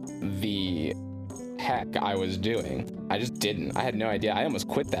know what the heck I was doing. I just didn't. I had no idea. I almost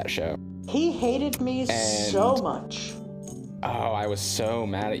quit that show. He hated me so much. Oh, I was so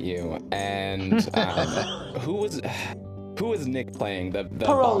mad at you. And who was Nick playing? The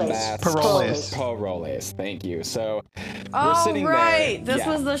Paroles. Paroles. Thank you. So we're Oh, sitting right. there. This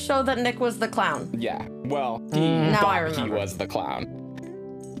was the show that Nick was the clown. Yeah. Well, he Now I thought he remember. was the clown.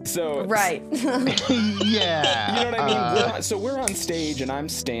 So Right. Yeah. You know what I mean? We're on stage and I'm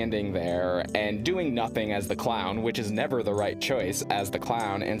standing there and doing nothing as the clown, which is never the right choice as the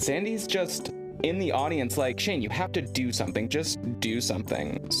clown. And Sandy's just in the audience like, Shane, you have to do something. Just do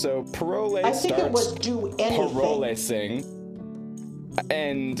something. So Parole I think it was starts do anything. Parolesing.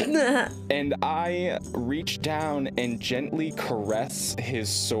 And I reach down and gently caress his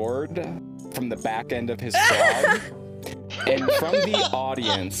sword from the back end of his frog. And from the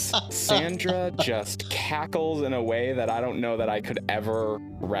audience, Sandra just cackles in a way that I don't know that I could ever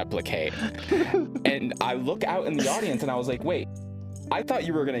replicate. And I look out in the audience and I was like, wait, I thought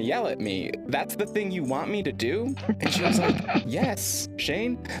you were gonna yell at me. That's the thing you want me to do? And she was like, yes,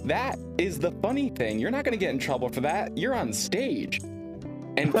 Shane, that is the funny thing. You're not gonna get in trouble for that. You're on stage.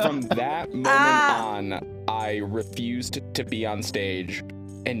 And from that moment on, I refused to be on stage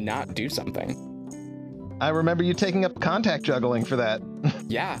and not do something. I remember you taking up contact juggling for that.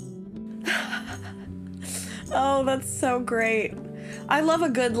 Yeah. Oh, that's so great. I love a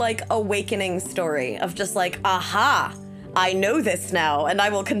good, like, awakening story of just like, aha, I know this now, and I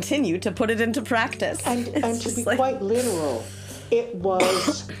will continue to put it into practice. And It's to be just like- quite literal, it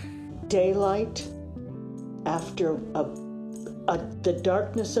was daylight after the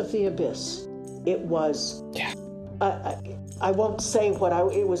darkness of the abyss. It was, Yeah. I won't say what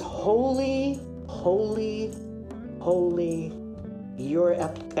it was holy, holy, holy, your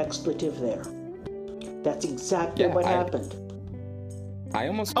expletive there. That's exactly what happened. I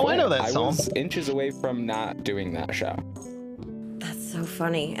almost Oh, quit. I know that I song. was inches away from not doing that show. That's so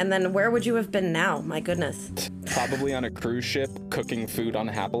funny. And then where would you have been now? My goodness. Probably on a cruise ship, cooking food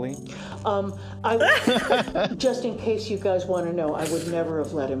unhappily. Just in case you guys want to know, I would never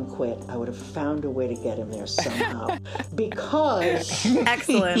have let him quit. I would have found a way to get him there somehow. Because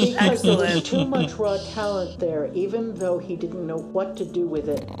Excellent. there was Excellent. too much raw talent there, even though he didn't know what to do with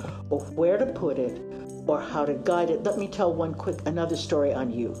it, or where to put it, or how to guide it. Let me tell another story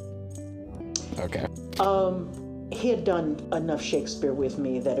on you. Okay. He had done enough Shakespeare with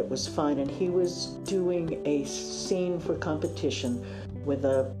me that it was fine, and he was doing a scene for competition with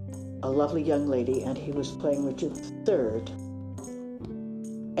a lovely young lady, and he was playing Richard III,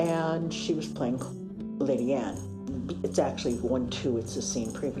 and she was playing Lady Anne. It's actually 1-2, it's a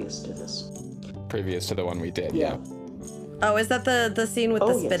scene previous to this. Previous to the one we did, yeah. Oh, is that the scene with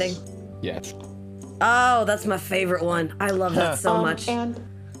the spitting? Yes. Oh, that's my favorite one. I love that so much. And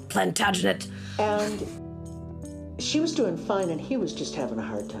Plantagenet. she was doing fine, and he was just having a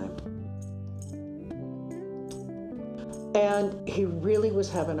hard time. And he really was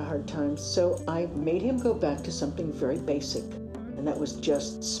having a hard time, so I made him go back to something very basic, and that was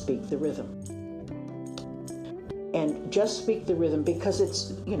just speak the rhythm. And just speak the rhythm, because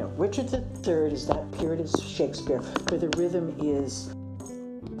it's, Richard III is that period of Shakespeare where the rhythm is,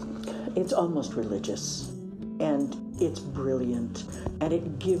 it's almost religious, and it's brilliant, and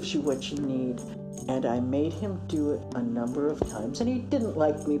it gives you what you need. And I made him do it a number of times, and he didn't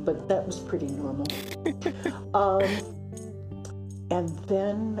like me, but that was pretty normal. And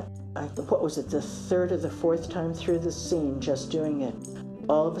then, what was it, the third or the fourth time through the scene, just doing it,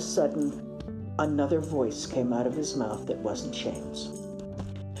 all of a sudden, another voice came out of his mouth that wasn't Shane's.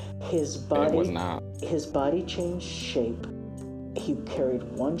 His body, It was not. His body changed shape. He carried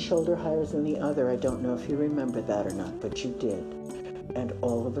one shoulder higher than the other. I don't know if you remember that or not, but you did. And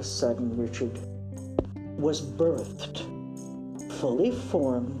all of a sudden, Richard was birthed, fully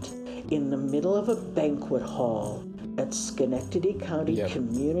formed, in the middle of a banquet hall at Schenectady County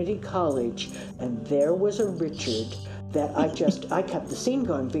Community College, and there was a Richard that I kept the scene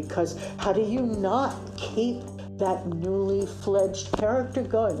going, because how do you not keep that newly fledged character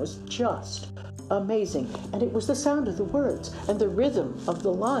going? It was just amazing. And it was the sound of the words and the rhythm of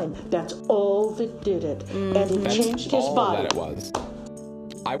the line. That's all that did it. And it changed his body. That it was.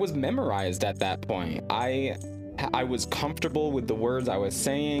 I was memorized at that point. I was comfortable with the words I was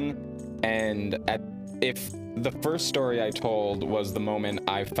saying, and if the first story I told was the moment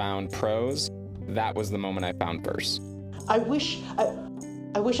I found prose, that was the moment I found verse. I wish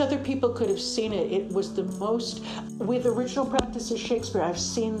other people could have seen it. It was the most, with original practice of Shakespeare, I've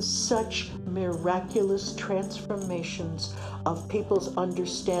seen such miraculous transformations of people's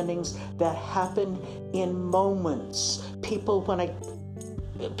understandings that happen in moments. People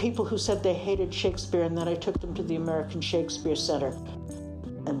who said they hated Shakespeare, and then I took them to the American Shakespeare Center,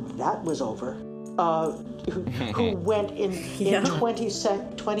 and that was over. Who went in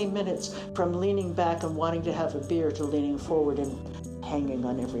 20 minutes from leaning back and wanting to have a beer to leaning forward and hanging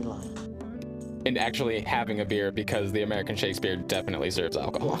on every line. And actually having a beer, because the American Shakespeare definitely serves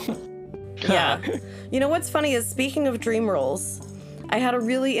alcohol. Yeah. You know what's funny is, speaking of dream roles, I had a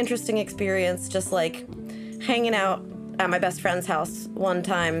really interesting experience just like hanging out at my best friend's house one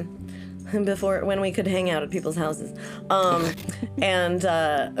time before, when we could hang out at people's houses. And she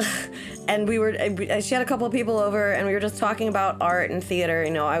had a couple of people over, and we were just talking about art and theater.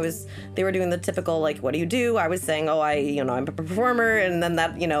 You know, they were doing the typical, like, what do you do? I was saying, I'm a performer, and then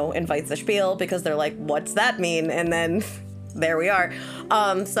that, invites a spiel, because they're like, what's that mean? And then there we are.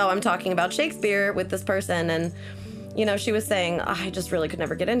 So I'm talking about Shakespeare with this person, and she was saying, I just really could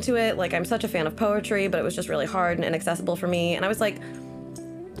never get into it. Like, I'm such a fan of poetry, but it was just really hard and inaccessible for me. And I was like,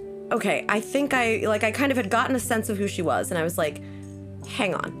 okay, I think I kind of had gotten a sense of who she was. And I was like,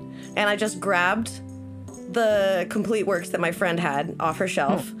 hang on. And I just grabbed the complete works that my friend had off her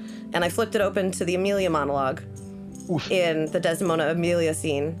shelf, and I flipped it open to the Amelia monologue in the Desdemona Amelia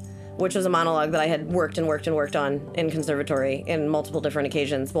scene, which was a monologue that I had worked on in conservatory in multiple different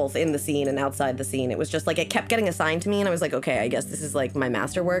occasions, both in the scene and outside the scene. It was just like, it kept getting assigned to me, and I was like, okay, I guess this is like my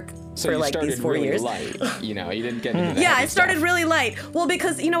masterwork for like these 4 years. Light, you didn't get into that. Yeah, I started really light. Well,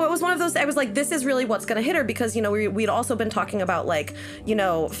 because, it was one of those, I was like, this is really what's going to hit her, because, we'd also been talking about like,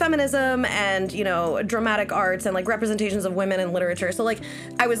 feminism and, dramatic arts and like representations of women in literature. So like,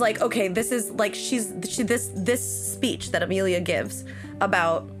 I was like, okay, this is like, this speech that Amelia gives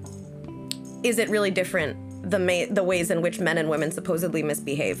about, is it really different, the ways in which men and women supposedly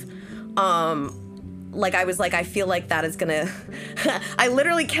misbehave? I was like, I feel like that is gonna, I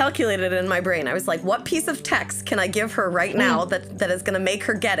literally calculated it in my brain. I was like, what piece of text can I give her right now that is gonna make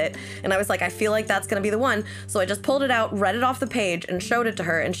her get it? And I was like, I feel like that's gonna be the one. So I just pulled it out, read it off the page, and showed it to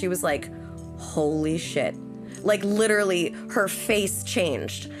her, and she was like, holy shit. Like, literally, her face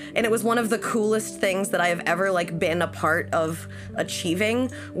changed. And it was one of the coolest things that I have ever, like, been a part of achieving,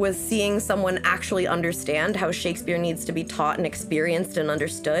 was seeing someone actually understand how Shakespeare needs to be taught and experienced and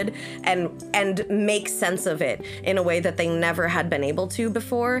understood, and make sense of it in a way that they never had been able to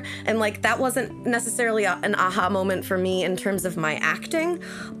before. And, like, that wasn't necessarily an aha moment for me in terms of my acting,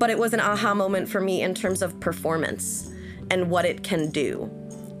 but it was an aha moment for me in terms of performance and what it can do.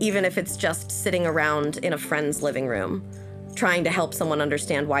 Even if it's just sitting around in a friend's living room, trying to help someone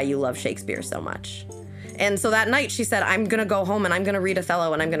understand why you love Shakespeare so much. And so that night she said, I'm gonna go home and I'm gonna read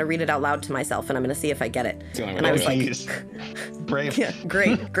Othello, and I'm gonna read it out loud to myself, and I'm gonna see if I get it. And I was like, brave. Yeah,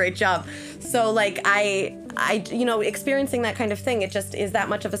 great job. So like I experiencing that kind of thing, it just is that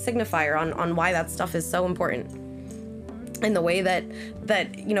much of a signifier on why that stuff is so important. And the way that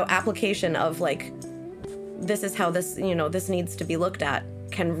application of like, this is how this needs to be looked at,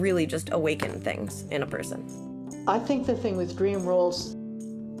 can really just awaken things in a person. I think the thing with dream roles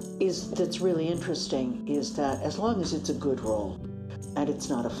that's really interesting is that as long as it's a good role and it's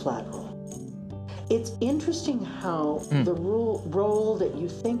not a flat role, it's interesting how the role that you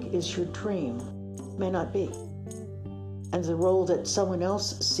think is your dream may not be, and the role that someone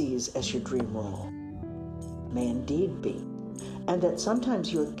else sees as your dream role may indeed be, and that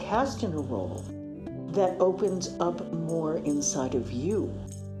sometimes you're cast in a role that opens up more inside of you.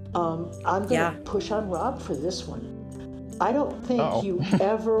 I'm going to push on Rob for this one. I don't think you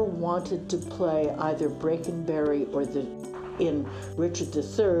ever wanted to play either Brackenbury in Richard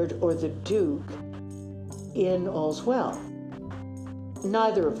III or the Duke in All's Well.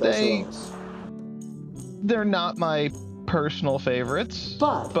 Neither of those roles. They're not my personal favorites,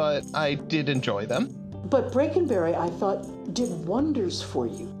 but I did enjoy them. But Brackenbury, I thought, did wonders for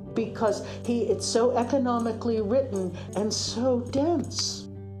you, because it's so economically written and so dense.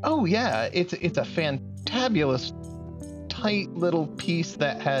 Oh yeah, it's a fantabulous, tight little piece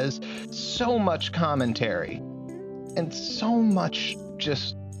that has so much commentary and so much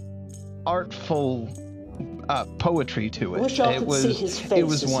just artful poetry to it. I wish y'all could see his face it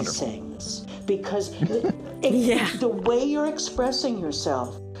was as wonderful. he sings, because Yeah. the way you're expressing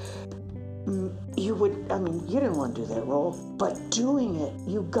yourself, you didn't want to do that role, but doing it,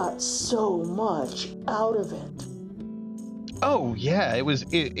 you got so much out of it. Oh yeah,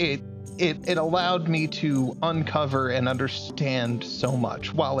 it allowed me to uncover and understand so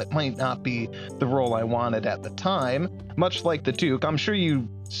much. While it might not be the role I wanted at the time, much like the Duke, I'm sure you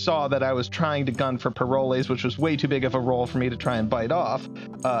saw that I was trying to gun for Paroles, which was way too big of a role for me to try and bite off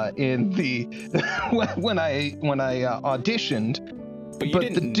in the when I auditioned. But you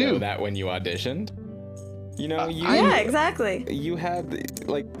didn't know that when you auditioned. You know, yeah, exactly. You had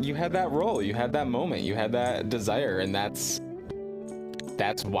that role, you had that moment, you had that desire, and that's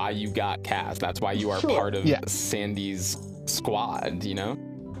why you got cast. That's why you are part of Sandy's squad, you know?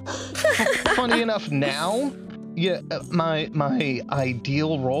 Funny enough, now, my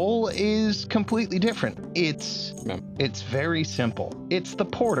ideal role is completely different. It's very simple. It's the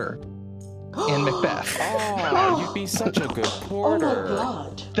porter in Macbeth. Oh, you'd be such a good porter. Oh my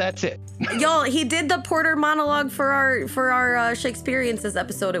God. That's it. Y'all, he did the porter monologue for our Shakespeareances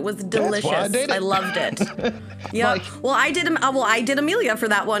episode. It was delicious. That's why I did it. I loved it. Yeah. Well, I did Amelia for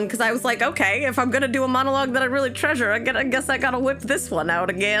that one because I was like, okay, if I'm gonna do a monologue that I really treasure, I guess I gotta whip this one out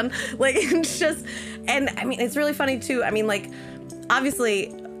again. Like, it's just, and I mean, it's really funny too. I mean, like,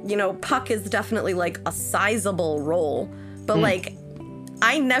 obviously, you know, Puck is definitely like a sizable role, but like,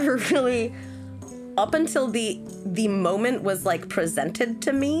 I never really, up until the moment was like presented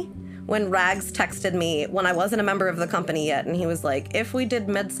to me when Rags texted me when I wasn't a member of the company yet, and he was like, if we did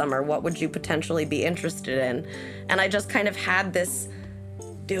Midsummer, what would you potentially be interested in? And I just kind of had this,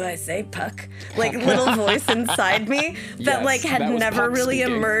 do I say Puck? Like little voice inside me that like had never really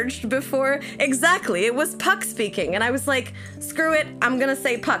emerged before. Exactly. It was Puck speaking. And I was like, screw it, I'm gonna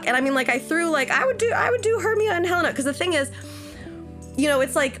say Puck. And I mean, like, I threw like, I would do Hermia and Helena, because the thing is, you know,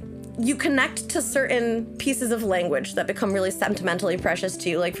 it's like you connect to certain pieces of language that become really sentimentally precious to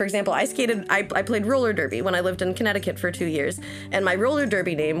you. Like, for example, I played roller derby when I lived in Connecticut for 2 years, and my roller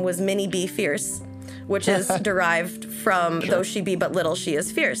derby name was Minnie B. Fierce, which is derived from though she be but little, she is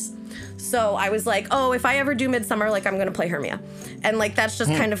fierce. So I was like, oh, if I ever do Midsummer, like, I'm gonna play Hermia. And like, that's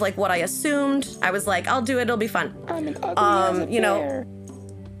just kind of like what I assumed. I was like, I'll do it, it'll be fun. I'm an ugly as a bear.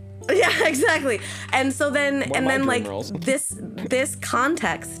 Yeah, exactly. And so then, like this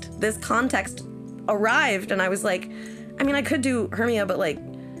context arrived, and I was like, I mean, I could do Hermia, but like,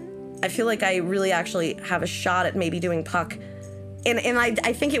 I feel like I really actually have a shot at maybe doing Puck. And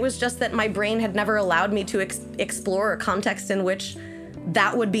I think it was just that my brain had never allowed me to explore a context in which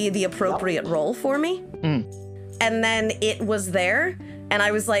that would be the appropriate role for me. And then it was there. And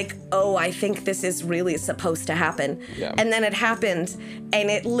I was like, oh, I think this is really supposed to happen. Yeah. And then it happened, and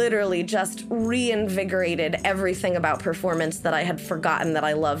it literally just reinvigorated everything about performance that I had forgotten that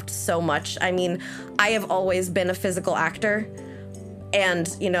I loved so much. I mean, I have always been a physical actor,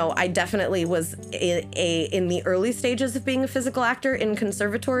 and, you know, I definitely was in the early stages of being a physical actor in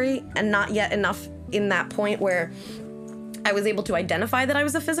conservatory, and not yet enough in that point where I was able to identify that I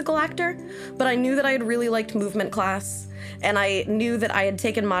was a physical actor, but I knew that I had really liked movement class. And I knew that I had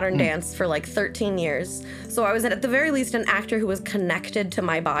taken modern dance for like 13 years. So I was at the very least an actor who was connected to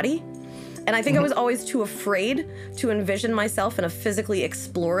my body. And I think I was always too afraid to envision myself in a physically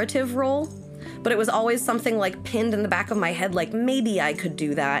explorative role. But it was always something like pinned in the back of my head, like maybe I could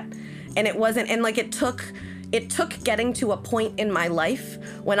do that. And it wasn't, and like it took getting to a point in my life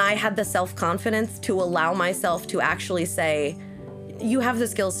when I had the self-confidence to allow myself to actually say, you have the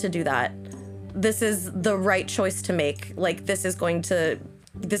skills to do that. This is the right choice to make. Like, this is going to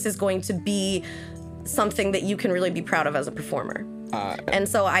be something that you can really be proud of as a performer. And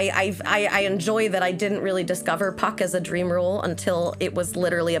so I enjoy that I didn't really discover Puck as a dream role until it was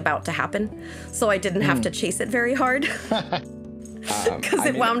literally about to happen. So I didn't have to chase it very hard. Because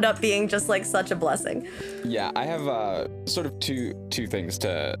it wound up being just like such a blessing. Yeah, I have sort of two things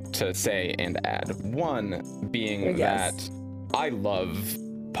to say and add. One being that I love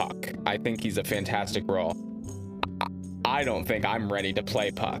Puck. I think he's a fantastic role. I don't think I'm ready to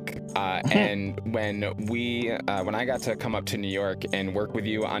play Puck. And when I got to come up to New York and work with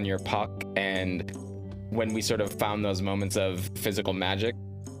you on your Puck, and when we sort of found those moments of physical magic,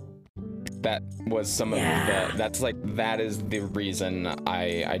 that was some of that is the reason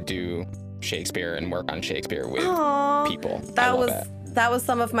I do Shakespeare and work on Shakespeare with people. That was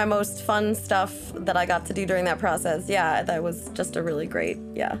some of my most fun stuff that I got to do during that process. Yeah, that was just a really great,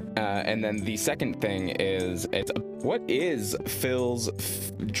 and then the second thing is, what is Phil's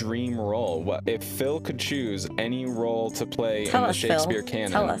dream role? What if Phil could choose any role to play in the Shakespeare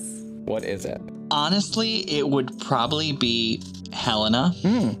canon? Tell us. What is it? Honestly, it would probably be Helena,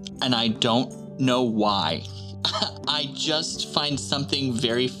 and I don't know why. I just find something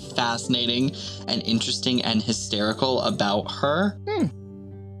very fascinating and interesting and hysterical about her.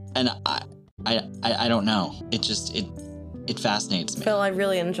 And I don't know. It fascinates me. Phil, I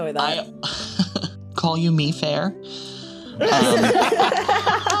really enjoy that. Call you me fair?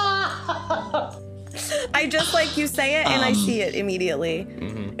 I just like you say it and I see it immediately.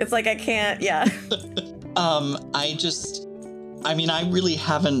 It's like I can't, yeah. I really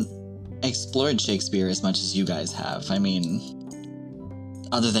haven't explored Shakespeare as much as you guys have. I mean,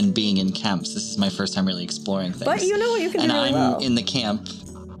 other than being in camps, this is my first time really exploring things. But you know what you can do really I'm well. in the camp.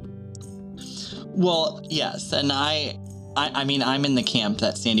 Well, yes, and I mean, I'm in the camp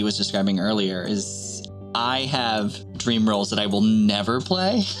that Sandy was describing earlier. Is I have dream roles that I will never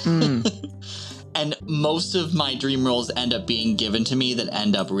play. And most of my dream roles end up being given to me that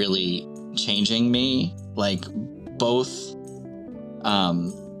end up really changing me. Like both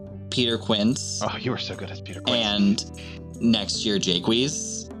Peter Quince. Oh, you were so good as Peter Quince. And next year,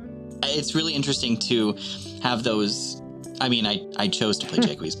 Jaques. It's really interesting to have those. I mean, I chose to play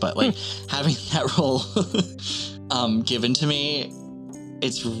Jaques, but like having that role given to me,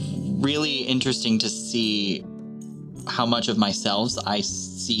 it's really interesting to see how much of myself I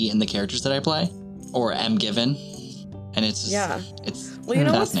see in the characters that I play or am given. And it's just, it's well, you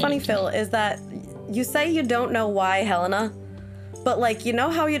know what's funny, fascinating to Phil, me. is that you say you don't know why, Helena, but like, you know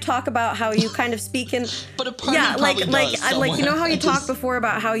how you talk about how you kind of speak in But a part of me probably does like you know how you somewhere. talked before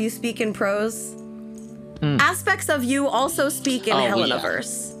about how you speak in prose? Aspects of you also speak in Oh,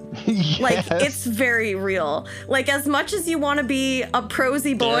 Helenaverse. Yes. Like, it's very real. Like, as much as you want to be a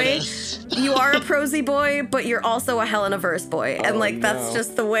prosy There it boy, is. you are a prosy boy, but you're also a Helenaverse boy. And Oh, like, that's no.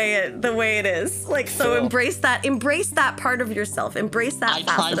 just the way it is. Like, so Phil. embrace that part of yourself. Embrace that I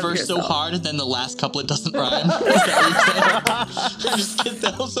try facet of verse yourself. so hard, and then the last couplet doesn't rhyme. Is that what you're saying? I just get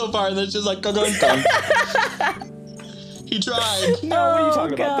that so far, and then it's just like, go. He tried. No, what are you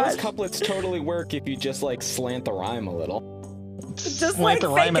talking about? Those gosh. couplets totally work if you just like slant the rhyme a little. Just Slant like the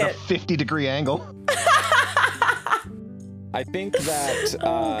rhyme fake at a it. 50-degree angle. I think that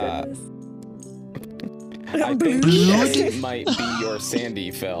Oh, goodness. I think that it might be your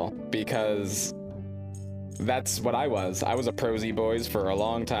Sandy, Phil, because that's what I was. I was a prosy boys for a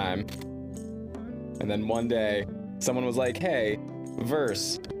long time. And then one day, someone was like, hey,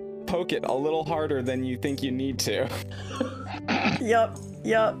 verse, poke it a little harder than you think you need to. Yep.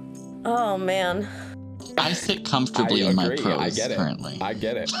 Oh, man. I sit comfortably in my agree. prose I get it. currently. I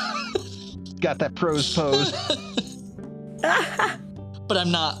get it. Got that prose pose. But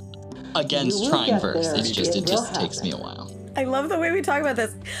I'm not against You will trying get verse. there. It's just It it will just takes me a happen. while. I love the way we talk about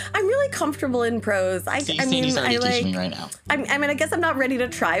this. I'm really comfortable in prose. See, Sandy's already teaching me right now. I mean, I guess I'm not ready to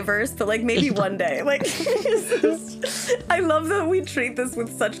try verse, but like maybe one day. Like, I love that we treat this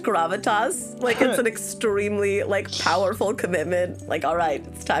with such gravitas. Like, it's an extremely like powerful commitment. Like, all right,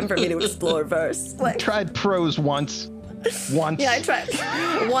 it's time for me to explore verse. Like, Tried prose once. yeah, I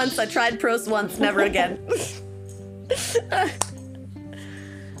tried once. I tried prose once, never again.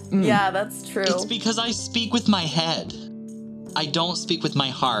 Yeah, that's true. It's because I speak with my head. I don't speak with my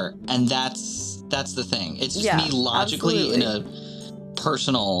heart, and that's the thing. It's just Yeah, me logically in absolutely. a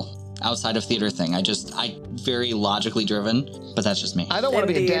personal outside of theater thing. I very logically driven, but that's just me. I don't want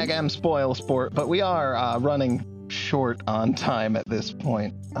to be a Indeed. daggum spoil sport, but we are running short on time at this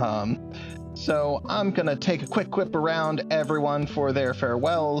point. So I'm going to take a quick whip around everyone for their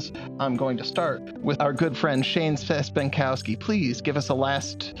farewells. I'm going to start with our good friend Shane Spenkowski. Please give us a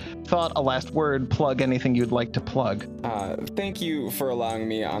last thought, a last word, plug anything you'd like to plug. Thank you for allowing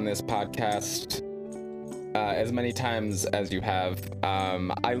me on this podcast as many times as you have.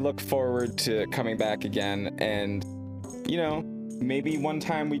 I look forward to coming back again, and, you know, maybe one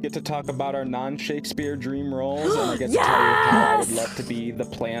time we get to talk about our non-Shakespeare dream roles, and I get to tell you how I would Yes! love to be the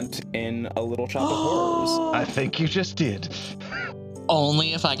plant in A Little Shop of Horrors. I think you just did.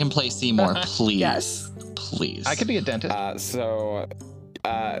 Only if I can play Seymour, please. Yes. Please. I could be a dentist.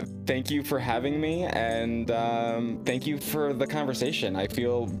 Thank you for having me, and thank you for the conversation. I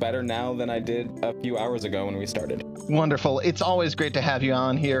feel better now than I did a few hours ago when we started. Wonderful. It's always great to have you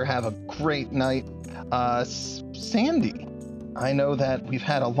on here. Have a great night. Sandy, I know that we've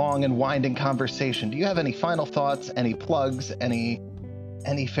had a long and winding conversation. Do you have any final thoughts, any plugs, any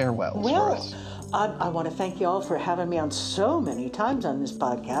farewells for Well, us? I want to thank you all for having me on so many times on this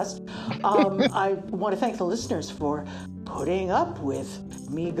podcast. I want to thank the listeners for putting up with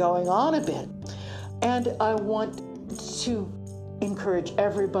me going on a bit. And I want to encourage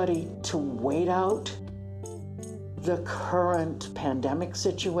everybody to wait out the current pandemic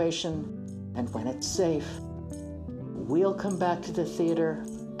situation, and when it's safe, we'll come back to the theater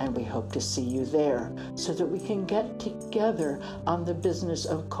and we hope to see you there so that we can get together on the business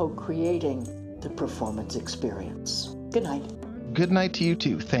of co-creating the performance experience. Good night. Good night to you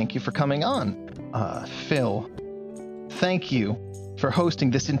too. Thank you for coming on. Phil, thank you for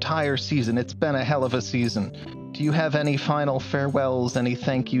hosting this entire season. It's been a hell of a season. Do you have any final farewells, any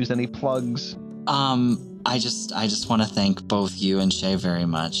thank yous, any plugs? I just want to thank both you and Shay very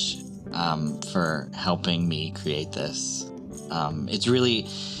much for helping me create this.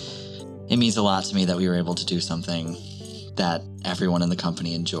 It means a lot to me that we were able to do something that everyone in the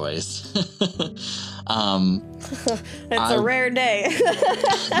company enjoys. It's a rare day.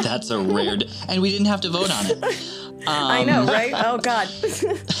 That's a rare day. And we didn't have to vote on it. I know, right? Oh, God.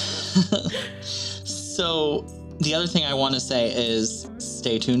 So the other thing I want to say is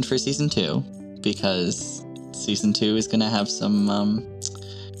stay tuned for season 2, because season 2 is going to have some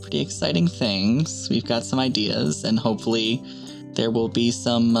pretty exciting things. We've got some ideas, and hopefully there will be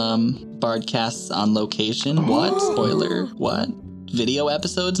some Bardcasts on location. What? Spoiler. What? Video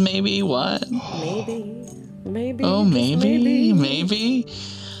episodes, maybe? What? Maybe. Oh, maybe.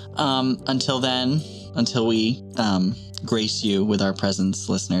 Until then, until we grace you with our presence,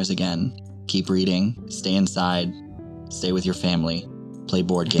 listeners, again, keep reading, stay inside, stay with your family, play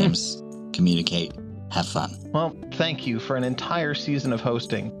board games, communicate, have fun. Well, thank you for an entire season of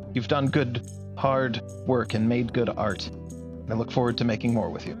hosting. You've done good, hard work and made good art. I look forward to making more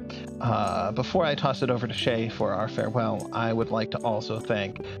with you. Before I toss it over to Shay for our farewell, I would like to also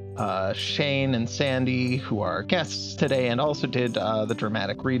thank Shane and Sandy, who are our guests today and also did the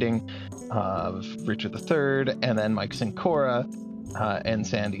dramatic reading of Richard III, and then Mike Sincora and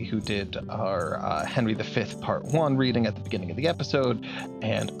Sandy, who did our Henry V Part 1 reading at the beginning of the episode,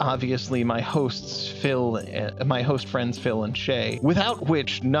 and obviously my host friends Phil and Shay, without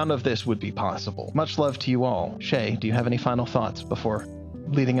which none of this would be possible. Much love to you all. Shay, do you have any final thoughts before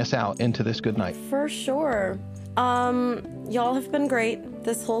leading us out into this good night? For sure. Y'all have been great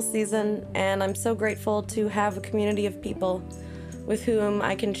this whole season, and I'm so grateful to have a community of people with whom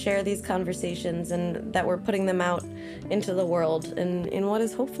I can share these conversations, and that we're putting them out into the world in what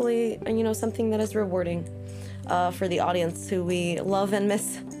is hopefully, something that is rewarding for the audience who we love and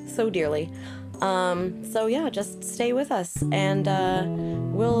miss so dearly. So yeah, just stay with us, and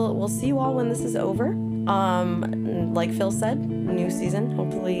we'll see you all when this is over. Like Phil said, new season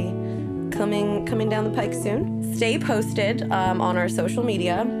hopefully coming down the pike soon. Stay posted on our social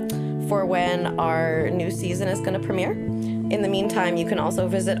media for when our new season is going to premiere. In the meantime, you can also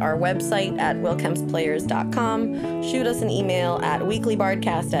visit our website at willkempsplayers.com, shoot us an email at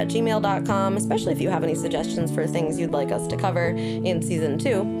weeklybardcast@gmail.com, especially if you have any suggestions for things you'd like us to cover in season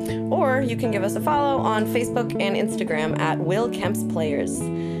 2, or you can give us a follow on Facebook and Instagram at willkempsplayers.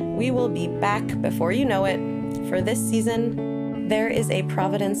 We will be back before you know it. For this season, there is a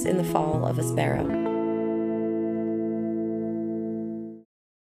providence in the fall of a sparrow.